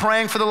 I'm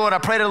praying for the Lord. I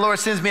pray that the Lord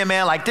sends me a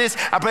man like this.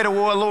 I pray the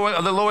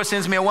Lord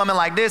sends me a woman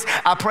like this.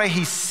 I pray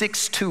he's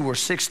 6'2" or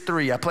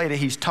 6'3". I pray that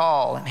he's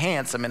tall and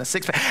handsome and a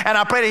six-pack. And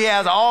I pray that he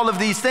has all of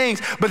these things.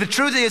 But the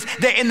truth is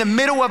that in the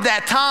middle of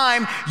that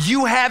time,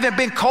 you haven't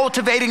been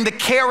cultivating the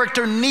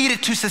character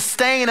needed to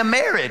sustain a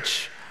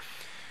marriage.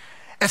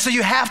 And so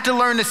you have to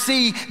learn to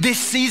see this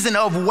season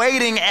of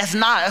waiting as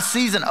not a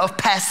season of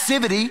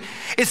passivity.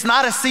 It's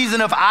not a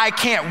season of I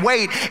can't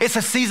wait. It's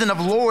a season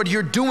of, Lord,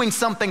 you're doing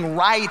something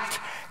right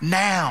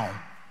now.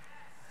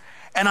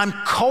 And I'm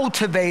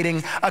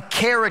cultivating a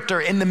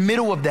character in the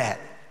middle of that.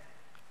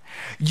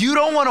 You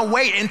don't want to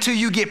wait until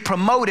you get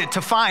promoted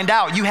to find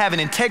out you have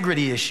an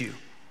integrity issue.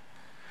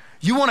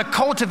 You want to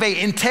cultivate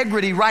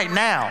integrity right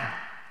now.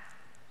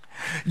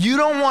 You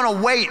don't want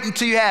to wait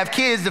until you have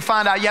kids to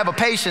find out you have a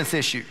patience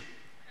issue.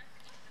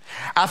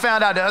 I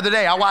found out the other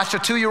day, I watched a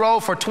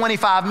 2-year-old for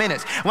 25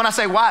 minutes. When I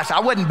say watch,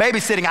 I wasn't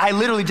babysitting. I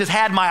literally just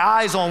had my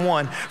eyes on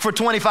one for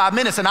 25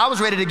 minutes and I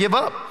was ready to give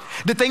up.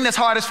 The thing that's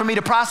hardest for me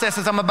to process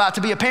as I'm about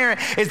to be a parent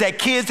is that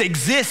kids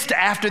exist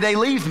after they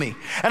leave me.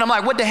 And I'm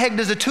like, what the heck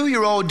does a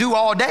 2-year-old do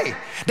all day?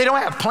 They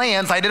don't have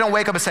plans. Like, they don't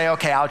wake up and say,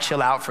 okay, I'll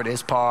chill out for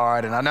this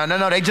part. And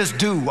no, they just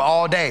do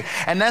all day.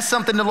 And that's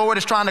something the Lord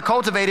is trying to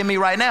cultivate in me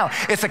right now.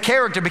 It's a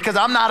character, because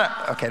I'm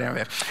not okay, there we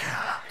go.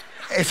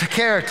 It's a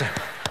character.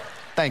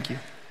 Thank you.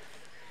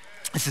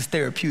 This is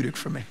therapeutic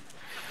for me.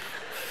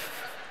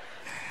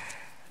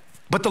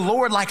 But the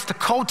Lord likes to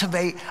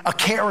cultivate a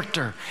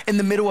character in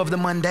the middle of the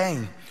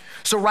mundane.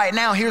 So right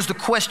now, here's the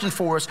question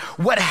for us.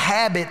 What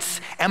habits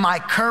am I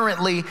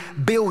currently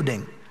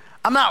building?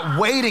 I'm not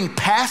waiting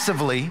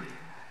passively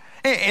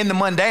in the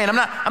mundane.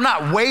 I'm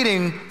not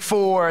waiting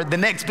for the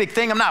next big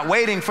thing. I'm not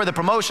waiting for the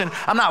promotion.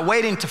 I'm not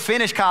waiting to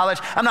finish college.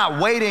 I'm not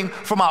waiting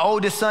for my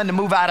oldest son to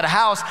move out of the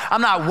house.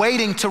 I'm not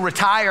waiting to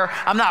retire.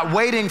 I'm not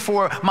waiting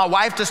for my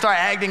wife to start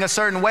acting a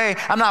certain way.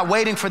 I'm not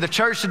waiting for the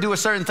church to do a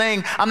certain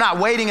thing. I'm not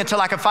waiting until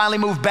I can finally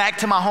move back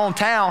to my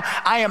hometown.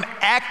 I am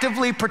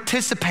actively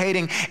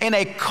participating in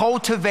a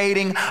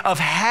cultivating of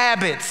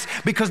habits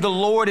because the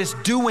Lord is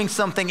doing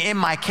something in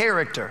my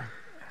character.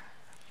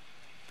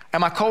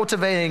 Am I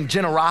cultivating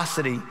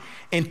generosity,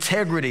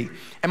 integrity?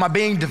 Am I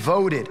being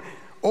devoted?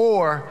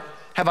 Or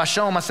have I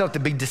shown myself to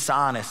be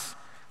dishonest,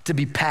 to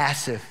be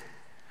passive,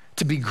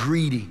 to be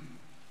greedy?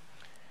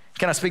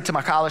 Can I speak to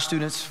my college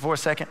students for a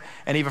second?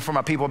 And even for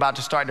my people about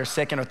to start their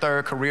second or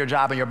third career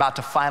job and you're about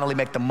to finally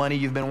make the money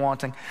you've been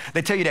wanting.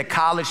 They tell you that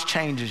college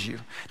changes you.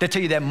 They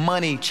tell you that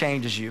money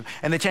changes you.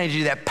 And they tell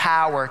you that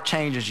power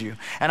changes you.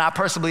 And I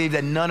personally believe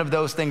that none of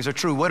those things are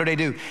true. What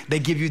do? They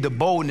give you the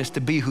boldness to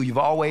be who you've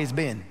always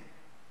been.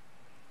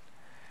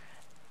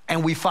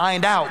 And we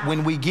find out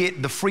when we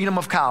get the freedom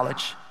of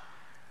college,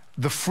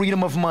 the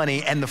freedom of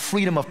money, and the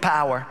freedom of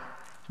power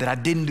that I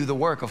didn't do the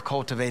work of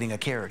cultivating a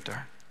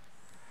character.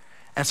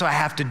 And so I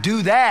have to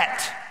do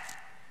that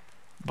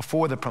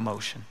before the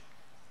promotion.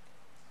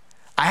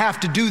 I have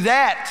to do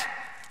that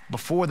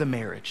before the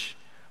marriage,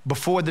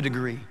 before the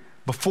degree,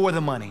 before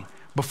the money,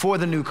 before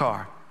the new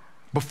car,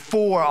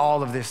 before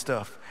all of this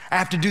stuff. I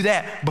have to do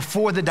that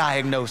before the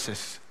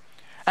diagnosis.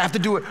 I have to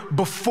do it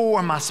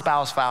before my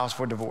spouse files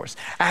for divorce.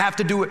 I have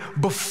to do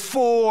it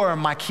before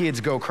my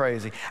kids go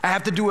crazy. I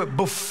have to do it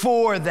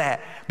before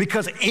that,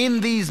 because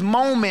in these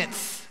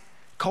moments,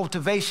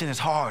 cultivation is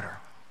harder.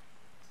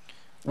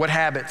 What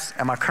habits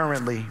am I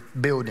currently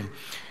building?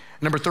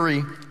 Number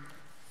 3,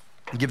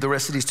 I'll give the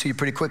rest of these to you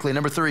pretty quickly.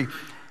 Number 3,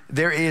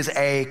 there is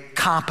a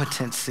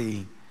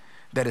competency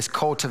that is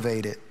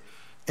cultivated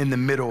in the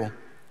middle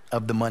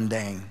of the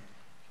mundane.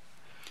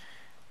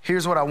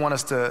 Here's what I want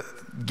us to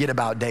get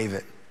about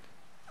David,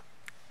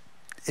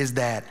 is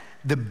that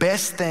the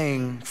best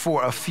thing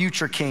for a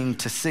future king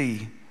to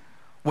see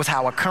was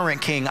how a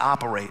current king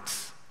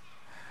operates.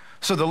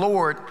 So the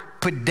Lord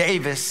put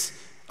Davis,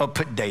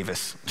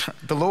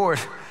 the Lord,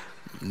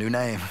 new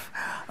name,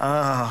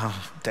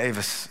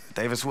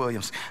 Davis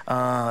Williams.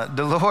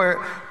 The Lord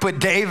put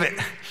David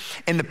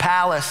in the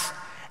palace,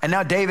 and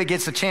now David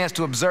gets a chance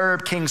to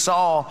observe King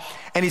Saul,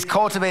 and he's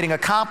cultivating a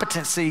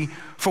competency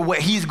for what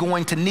he's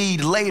going to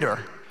need later.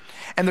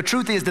 And the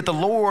truth is that the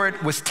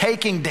Lord was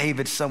taking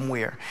David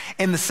somewhere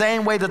in the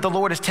same way that the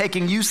Lord is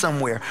taking you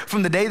somewhere.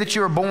 From the day that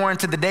you were born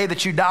to the day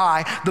that you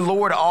die, the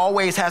Lord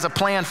always has a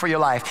plan for your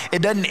life.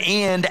 It doesn't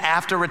end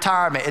after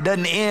retirement. It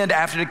doesn't end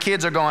after the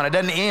kids are gone. It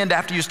doesn't end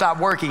after you stop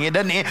working. It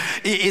doesn't end.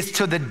 It's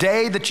to the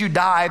day that you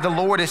die, the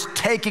Lord is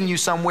taking you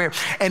somewhere.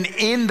 And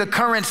in the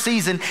current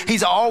season,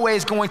 he's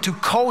always going to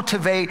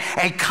cultivate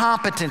a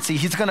competency.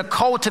 He's going to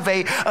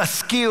cultivate a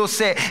skill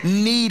set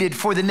needed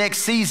for the next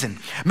season.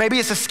 Maybe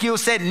it's a skill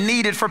set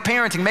needed for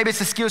parenting. Maybe it's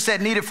a skill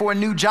set needed for a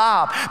new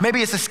job.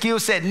 Maybe it's a skill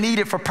set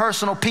needed for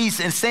personal peace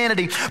and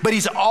sanity, but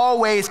he's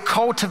always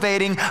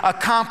cultivating a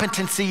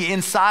competency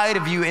inside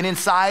of you and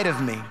inside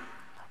of me.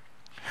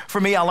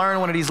 For me, I learned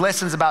one of these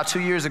lessons about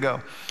 2 years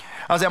ago.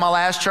 I was at my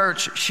last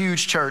church,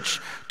 huge church,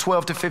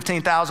 12 to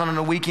 15,000 on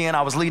the weekend.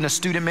 I was leading a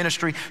student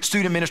ministry.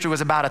 Student ministry was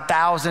about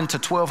 1,000 to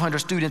 1,200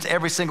 students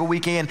every single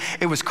weekend.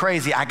 It was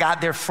crazy. I got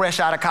there fresh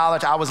out of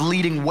college. I was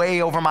leading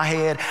way over my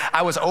head.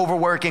 I was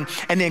overworking,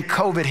 and then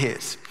COVID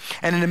hits.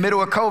 And in the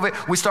middle of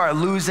COVID, we started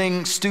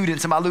losing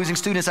students. And by losing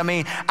students, I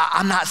mean,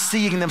 I'm not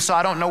seeing them, so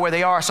I don't know where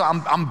they are. So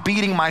I'm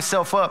beating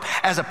myself up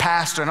as a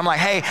pastor. And I'm like,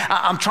 hey,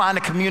 I'm trying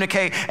to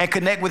communicate and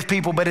connect with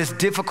people, but it's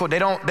difficult. They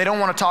don't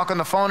want to talk on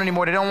the phone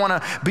anymore. They don't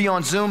want to be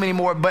on Zoom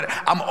anymore, but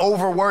I'm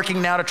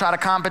overworking now to try to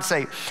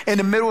compensate. In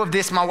the middle of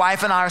this, my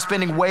wife and I are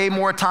spending way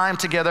more time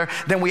together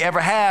than we ever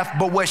have.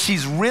 But what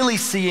she's really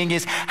seeing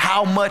is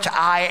how much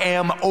I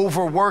am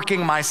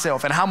overworking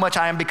myself and how much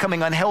I am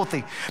becoming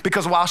unhealthy.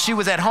 Because while she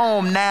was at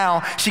home, now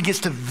she gets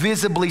to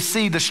visibly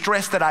see the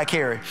stress that I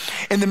carry.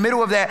 In the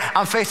middle of that,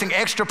 I'm facing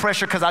extra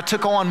pressure because I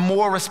took on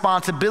more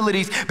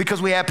responsibilities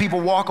because we had people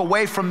walk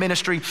away from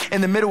ministry in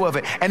the middle of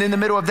it. And in the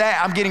middle of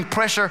that, I'm getting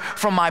pressure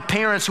from my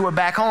parents who are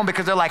back home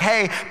because they're like,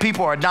 hey,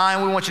 people are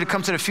dying. We want you to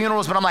come to the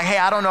funerals. But I'm like, hey,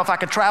 I don't know if I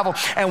can travel.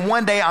 And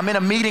one day I'm in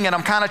a meeting and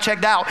I'm kind of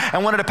checked out.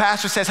 And one of the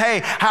pastors says, hey,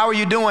 how are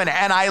you doing?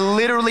 And I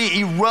literally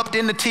erupt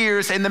into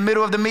tears in the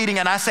middle of the meeting.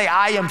 And I say,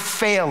 I am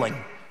failing.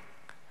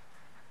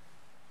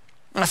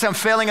 And I say, I'm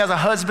failing as a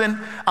husband,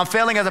 I'm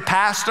failing as a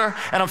pastor,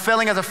 and I'm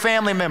failing as a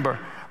family member.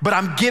 But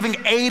I'm giving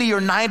 80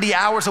 or 90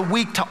 hours a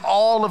week to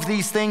all of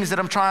these things that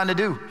I'm trying to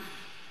do.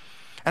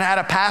 And I had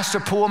a pastor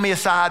pull me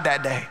aside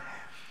that day.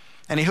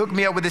 And he hooked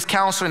me up with this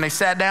counselor, and they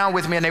sat down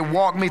with me and they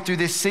walked me through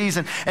this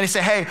season. And he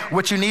said, hey,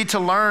 what you need to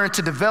learn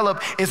to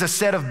develop is a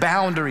set of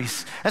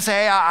boundaries. I said,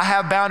 hey, I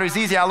have boundaries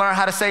easy. I learned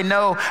how to say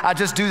no. I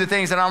just do the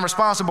things that I'm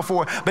responsible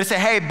for. But he said,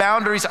 hey,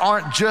 boundaries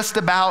aren't just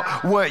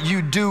about what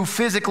you do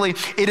physically.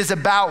 It is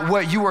about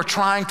what you are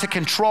trying to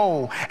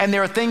control. And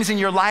there are things in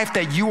your life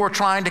that you are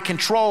trying to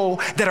control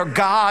that are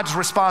God's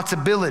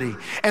responsibility.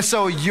 And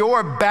so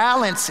your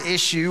balance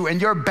issue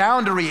and your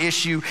boundary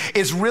issue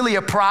is really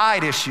a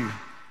pride issue.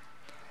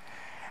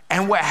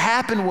 And what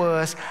happened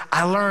was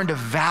I learned a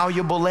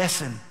valuable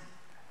lesson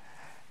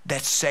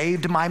that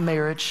saved my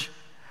marriage.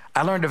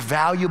 I learned a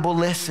valuable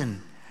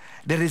lesson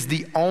that is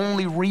the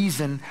only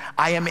reason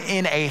I am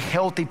in a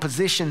healthy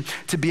position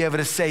to be able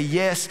to say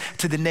yes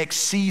to the next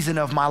season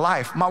of my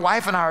life. My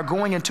wife and I are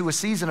going into a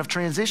season of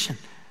transition.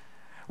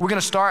 I'm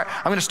gonna start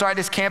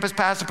this campus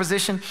pastor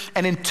position,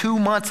 and in 2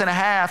 months and a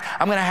half,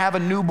 I'm gonna have a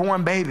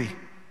newborn baby.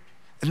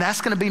 And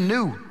that's gonna be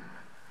new.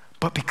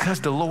 But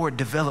because the Lord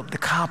developed the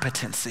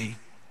competency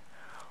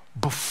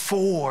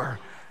before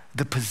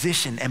the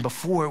position and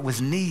before it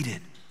was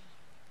needed.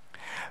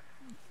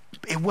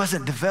 It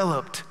wasn't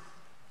developed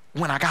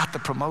when I got the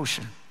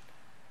promotion.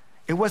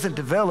 It wasn't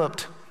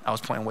developed, I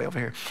was pointing way over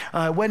here.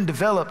 It wasn't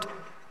developed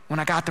when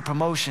I got the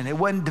promotion. It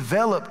wasn't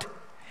developed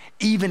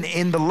even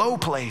in the low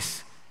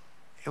place.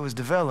 It was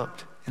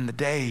developed in the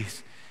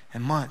days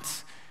and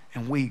months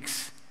and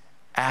weeks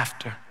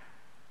after.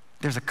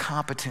 There's a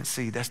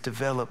competency that's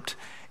developed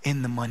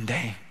in the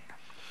mundane.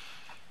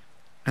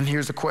 And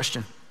here's the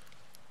question.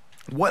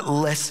 What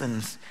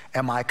lessons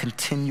am I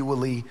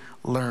continually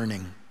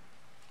learning?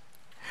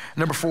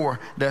 Number 4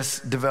 that's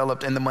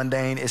developed in the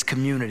mundane is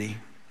community.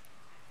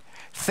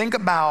 Think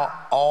about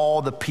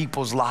all the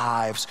people's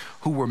lives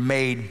who were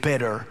made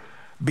better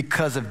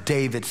because of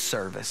David's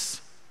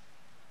service.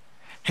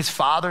 His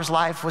father's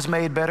life was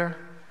made better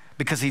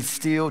because he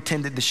still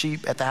tended the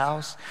sheep at the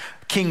house.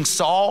 King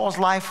Saul's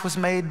life was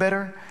made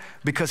better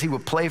because he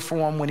would play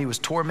for him when he was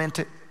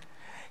tormented.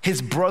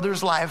 His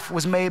brother's life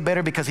was made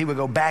better because he would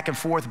go back and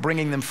forth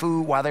bringing them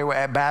food while they were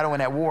at battle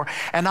and at war.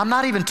 And I'm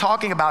not even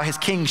talking about his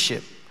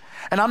kingship.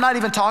 And I'm not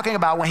even talking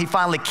about when he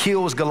finally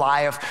kills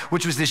Goliath,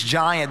 which was this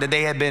giant that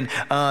they had been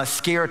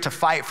scared to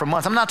fight for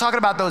months. I'm not talking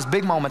about those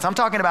big moments. I'm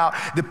talking about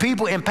the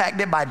people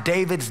impacted by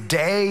David's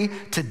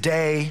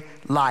day-to-day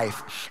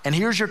life. And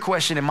here's your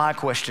question and my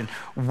question.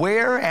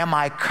 Where am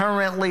I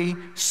currently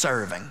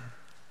serving?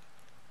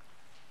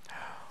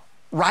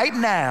 Right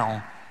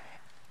now,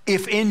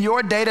 if in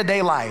your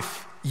day-to-day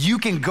life, you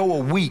can go a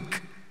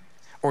week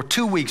or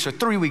 2 weeks or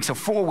 3 weeks or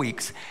 4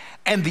 weeks,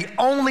 and the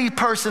only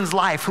person's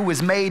life who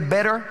is made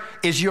better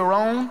is your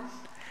own,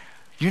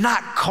 I'm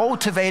not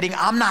cultivating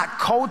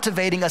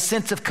a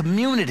sense of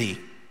community.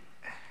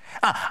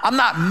 I'm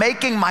not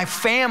making my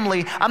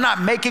family, I'm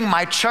not making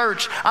my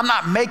church, I'm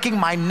not making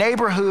my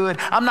neighborhood,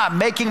 I'm not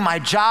making my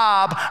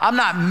job, I'm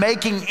not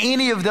making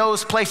any of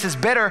those places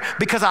better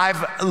because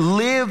I've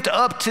lived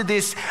up to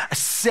this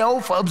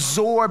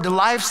self-absorbed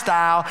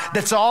lifestyle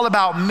that's all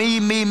about me.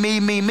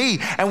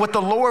 And what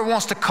the Lord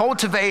wants to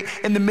cultivate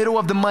in the middle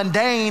of the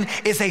mundane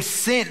is a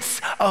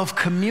sense of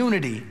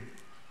community,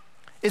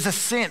 is a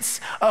sense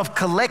of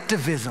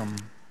collectivism,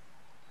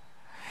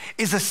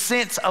 is a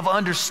sense of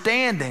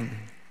understanding.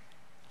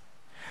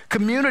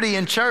 Community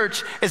in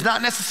church is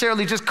not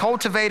necessarily just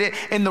cultivated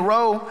in the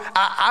row.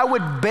 I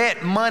would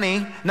bet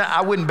money, no, I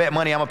wouldn't bet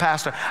money, I'm a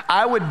pastor.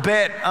 I would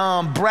bet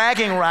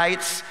bragging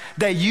rights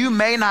that you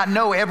may not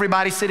know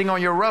everybody sitting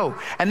on your row.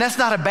 And that's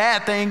not a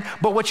bad thing,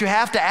 but what you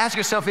have to ask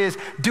yourself is,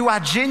 do I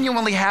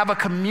genuinely have a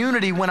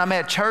community when I'm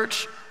at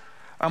church?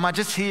 Or am I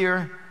just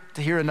here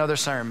to hear another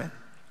sermon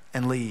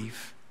and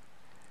leave?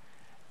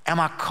 Am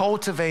I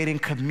cultivating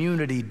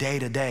community day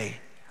to day?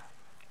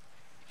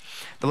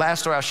 The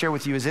last story I'll share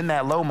with you is in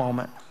that low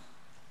moment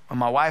when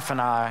my wife and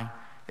I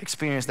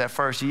experienced that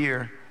first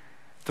year.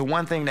 The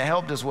one thing that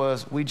helped us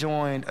was we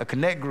joined a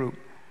Connect group.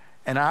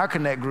 And our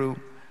Connect group,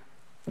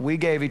 we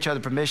gave each other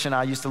permission.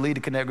 I used to lead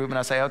the Connect group and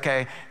I say,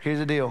 okay, here's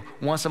the deal.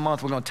 Once a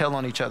month, we're gonna tell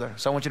on each other.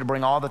 So I want you to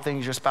bring all the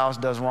things your spouse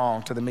does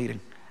wrong to the meeting.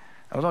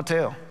 I was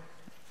gonna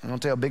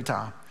tell big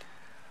time.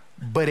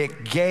 But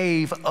it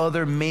gave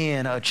other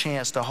men a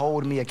chance to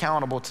hold me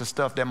accountable to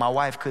stuff that my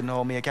wife couldn't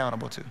hold me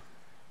accountable to.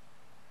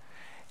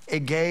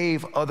 It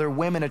gave other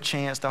women a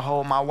chance to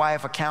hold my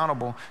wife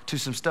accountable to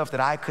some stuff that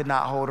I could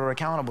not hold her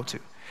accountable to.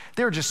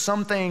 There are just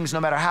some things,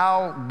 no matter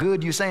how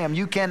good you say them,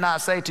 you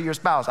cannot say to your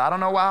spouse. I don't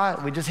know why,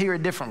 we just hear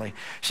it differently.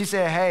 She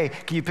said, hey,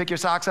 can you pick your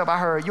socks up? I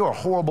heard you're a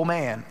horrible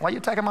man. Why are you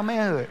attacking my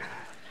manhood?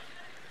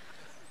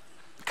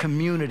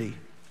 Community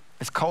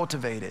is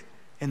cultivated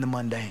in the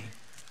mundane.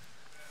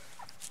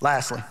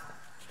 Lastly,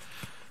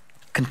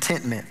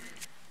 contentment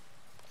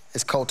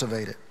is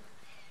cultivated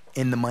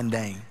in the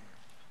mundane.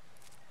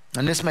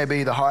 And this may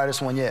be the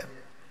hardest one yet.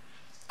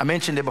 I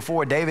mentioned it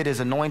before, David is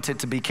anointed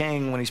to be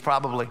king when he's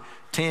probably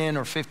 10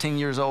 or 15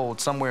 years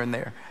old, somewhere in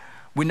there.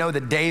 We know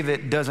that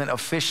David doesn't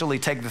officially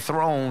take the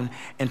throne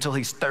until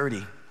he's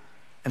 30.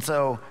 And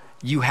so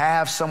you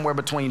have somewhere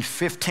between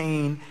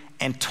 15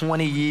 and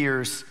 20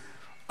 years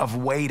of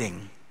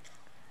waiting.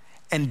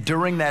 And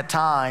during that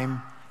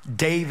time,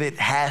 David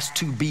has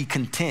to be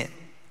content.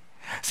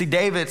 See,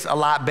 David's a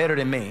lot better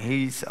than me.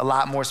 He's a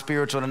lot more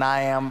spiritual than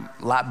I am,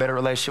 a lot better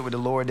relationship with the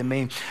Lord than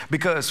me.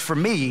 Because for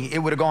me, it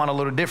would have gone a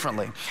little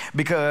differently.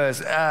 Because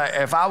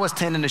if I was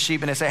tending the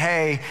sheep and they say,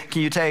 hey,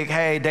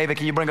 David,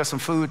 can you bring us some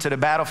food to the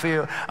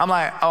battlefield? I'm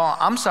like, oh,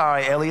 I'm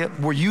sorry, Elliot.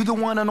 Were you the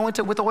one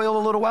anointed with oil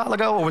a little while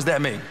ago, or was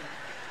that me?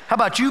 How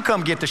about you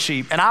come get the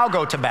sheep and I'll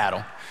go to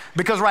battle?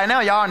 Because right now,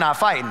 y'all are not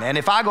fighting. And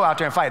if I go out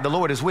there and fight, the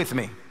Lord is with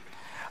me.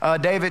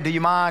 David, do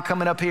you mind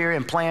coming up here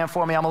and playing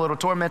for me? I'm a little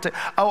tormented.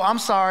 Oh, I'm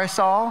sorry,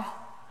 Saul.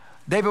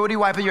 David, what are you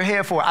wiping your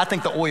hair for? I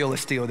think the oil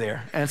is still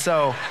there. And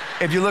so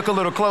if you look a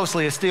little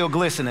closely, it's still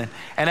glistening.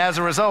 And as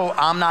a result,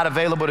 I'm not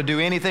available to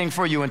do anything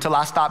for you until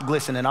I stop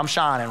glistening. I'm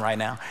shining right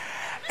now.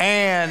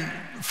 And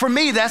for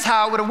me, that's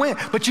how it would have went.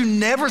 But you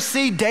never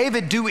see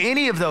David do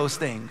any of those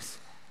things.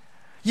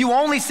 You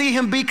only see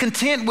him be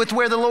content with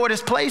where the Lord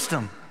has placed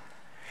him.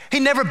 He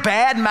never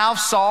badmouths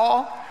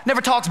Saul, never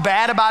talks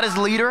bad about his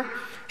leader.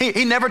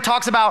 He never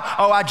talks about,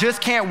 oh, I just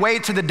can't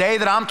wait to the day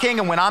that I'm king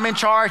and when I'm in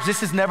charge,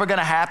 this is never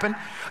gonna happen.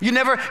 You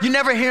never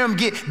hear him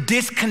get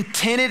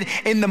discontented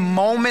in the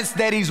moments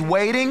that he's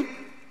waiting.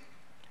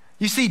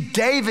 You see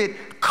David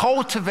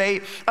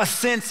cultivate a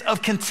sense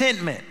of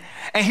contentment.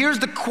 And here's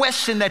the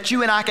question that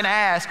you and I can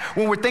ask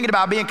when we're thinking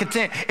about being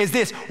content is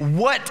this: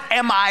 what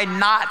am I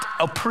not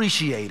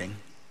appreciating?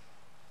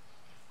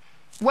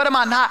 What am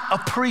I not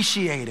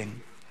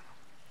appreciating?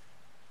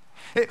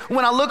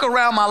 When I look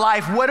around my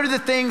life, what are the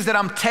things that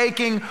I'm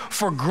taking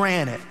for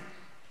granted?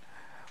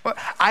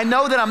 I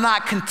know that I'm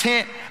not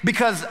content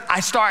because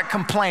I start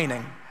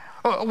complaining.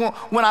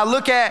 When I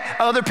look at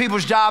other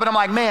people's job and I'm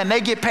like, man,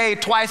 they get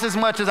paid twice as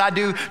much as I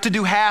do to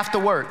do half the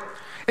work.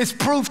 It's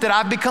proof that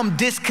I've become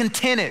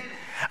discontented.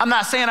 I'm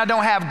not saying I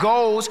don't have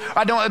goals, or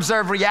I don't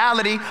observe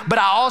reality, but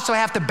I also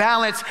have to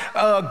balance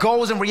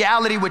goals and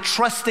reality with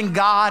trusting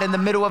God in the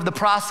middle of the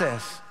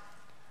process.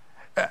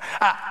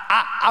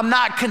 I'm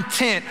not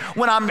content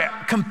when I'm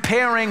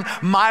comparing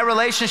my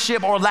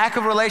relationship or lack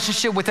of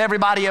relationship with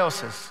everybody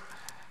else's.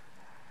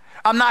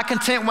 I'm not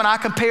content when I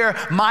compare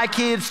my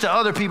kids to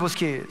other people's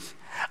kids.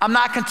 I'm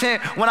not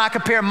content when I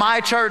compare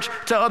my church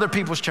to other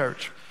people's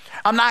church.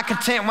 I'm not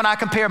content when I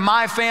compare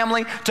my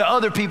family to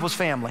other people's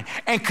family.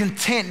 And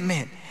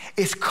contentment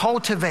is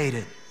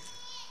cultivated,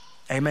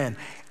 amen,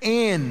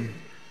 in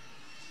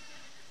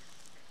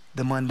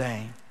the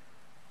mundane.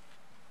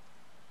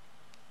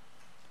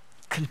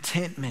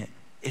 Contentment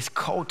is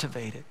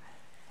cultivated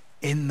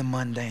in the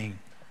mundane.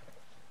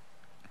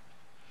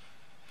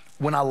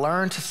 When I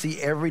learn to see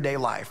everyday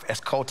life as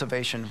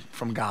cultivation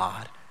from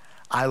God,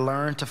 I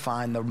learn to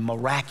find the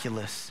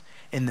miraculous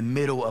in the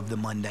middle of the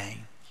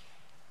mundane.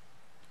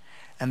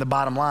 And the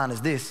bottom line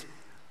is this: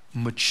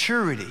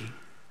 maturity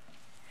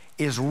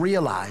is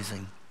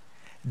realizing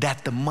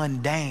that the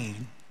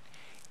mundane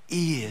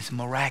is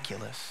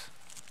miraculous.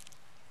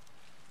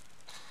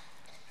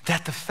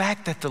 That the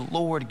fact that the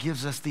Lord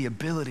gives us the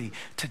ability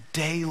to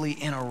daily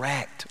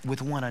interact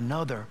with one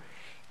another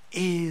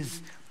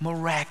is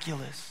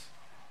miraculous.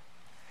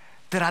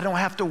 That I don't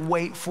have to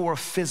wait for a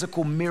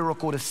physical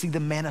miracle to see the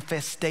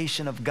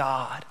manifestation of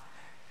God.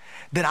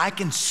 That I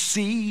can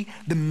see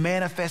the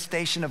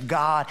manifestation of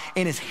God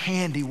in his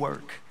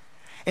handiwork,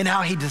 in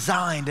how he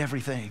designed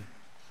everything,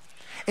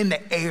 in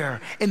the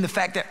air, in the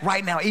fact that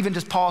right now, even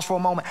just pause for a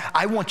moment,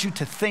 I want you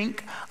to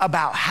think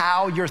about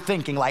how you're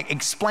thinking. Like,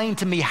 explain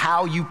to me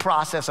how you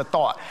process a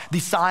thought, the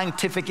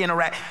scientific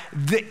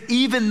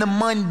even the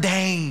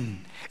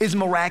mundane is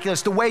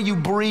miraculous. The way you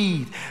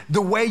breathe,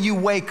 the way you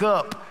wake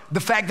up,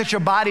 the fact that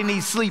your body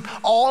needs sleep,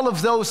 all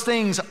of those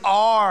things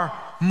are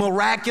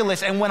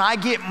miraculous. And when I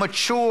get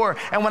mature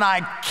and when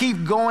I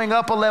keep going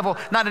up a level,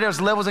 not that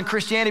there's levels in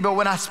Christianity, but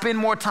when I spend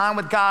more time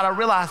with God, I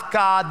realize,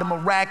 God, the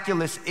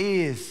miraculous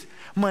is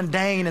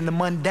mundane and the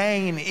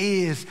mundane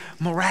is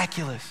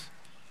miraculous.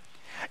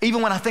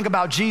 Even when I think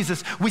about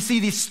Jesus, we see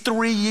these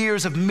 3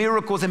 years of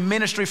miracles and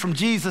ministry from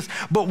Jesus,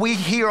 but we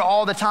hear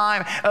all the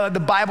time, the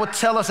Bible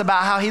tell us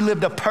about how he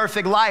lived a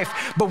perfect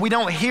life, but we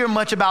don't hear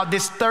much about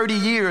this 30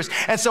 years.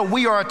 And so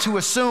we are to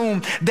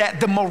assume that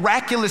the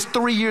miraculous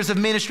 3 years of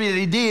ministry that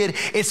he did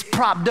is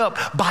propped up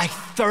by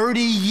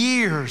 30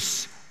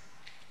 years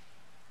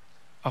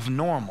of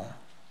normal.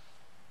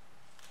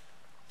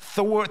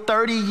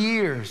 30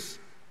 years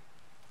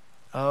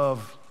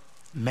of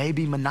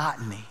maybe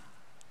monotony.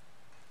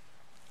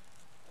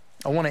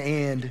 I want to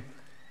end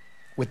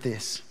with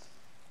this.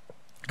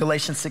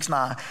 Galatians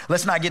 6:9.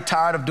 Let's not get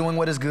tired of doing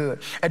what is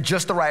good. At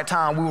just the right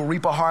time, we will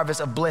reap a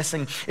harvest of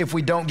blessing if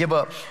we don't give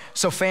up.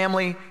 So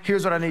family,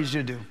 here's what I need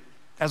you to do.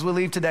 As we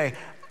leave today,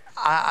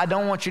 I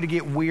don't want you to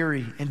get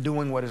weary in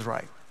doing what is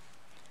right.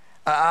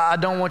 I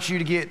don't want you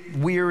to get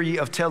weary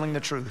of telling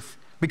the truth,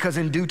 because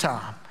in due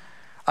time.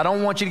 I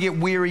don't want you to get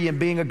weary in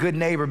being a good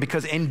neighbor,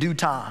 because in due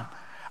time.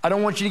 I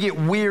don't want you to get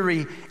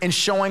weary in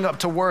showing up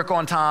to work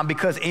on time,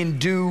 because in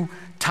due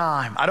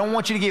time. I don't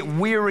want you to get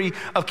weary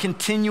of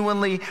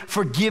continually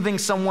forgiving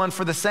someone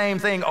for the same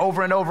thing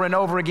over and over and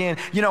over again.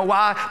 You know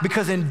why?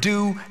 Because in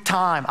due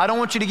time. I don't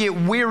want you to get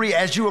weary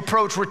as you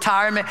approach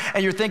retirement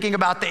and you're thinking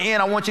about the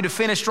end. I want you to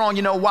finish strong.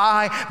 You know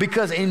why?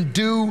 Because in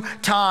due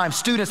time.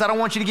 Students, I don't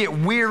want you to get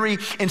weary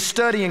in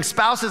studying.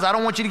 Spouses, I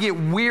don't want you to get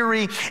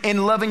weary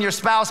in loving your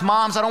spouse.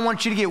 Moms, I don't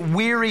want you to get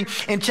weary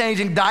in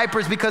changing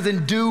diapers, because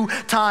in due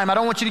time. I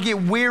don't want you to get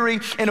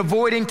weary in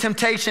avoiding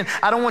temptation.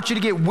 I don't want you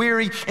to get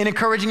weary in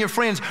encouraging your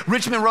friends.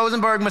 Richmond,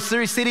 Rosenberg,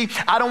 Missouri City,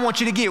 I don't want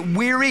you to get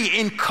weary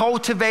in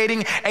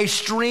cultivating a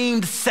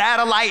streamed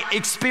satellite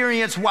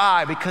experience.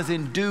 Why? Because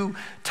in due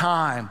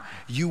time,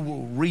 you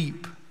will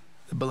reap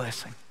the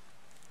blessing.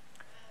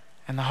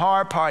 And the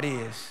hard part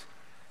is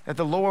that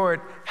the Lord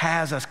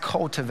has us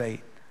cultivate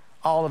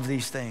all of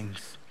these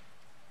things,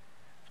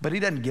 but he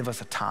doesn't give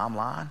us a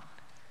timeline.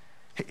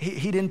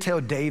 He didn't tell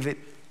David,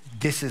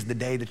 this is the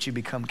day that you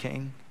become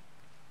king.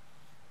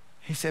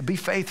 He said, be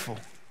faithful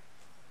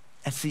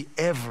and see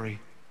every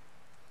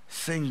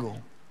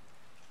single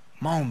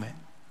moment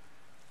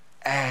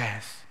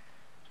as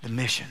the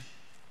mission.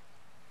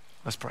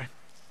 Let's pray.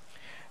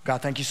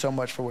 God, thank you so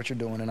much for what you're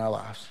doing in our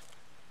lives.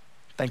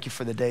 Thank you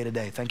for the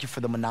day-to-day. Thank you for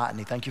the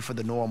monotony. Thank you for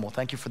the normal.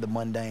 Thank you for the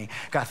mundane.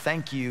 God,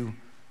 thank you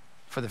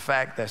for the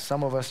fact that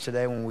some of us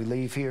today, when we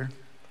leave here,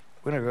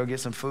 we're gonna go get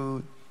some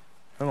food.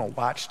 We're gonna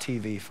watch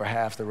TV for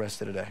half the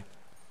rest of the day.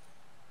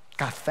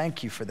 God,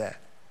 thank you for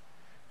that.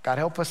 God,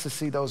 help us to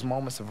see those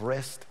moments of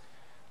rest,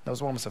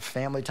 those moments of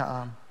family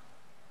time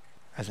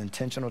as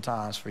intentional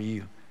times for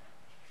you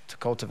to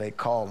cultivate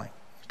calling,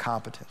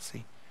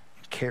 competency,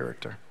 and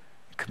character,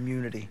 and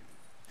community,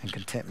 and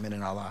contentment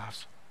in our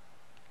lives.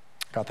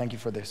 God, thank you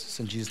for this. It's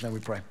in Jesus' name we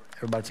pray.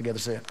 Everybody together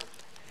say it.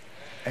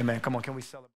 Amen. Come on, can we celebrate?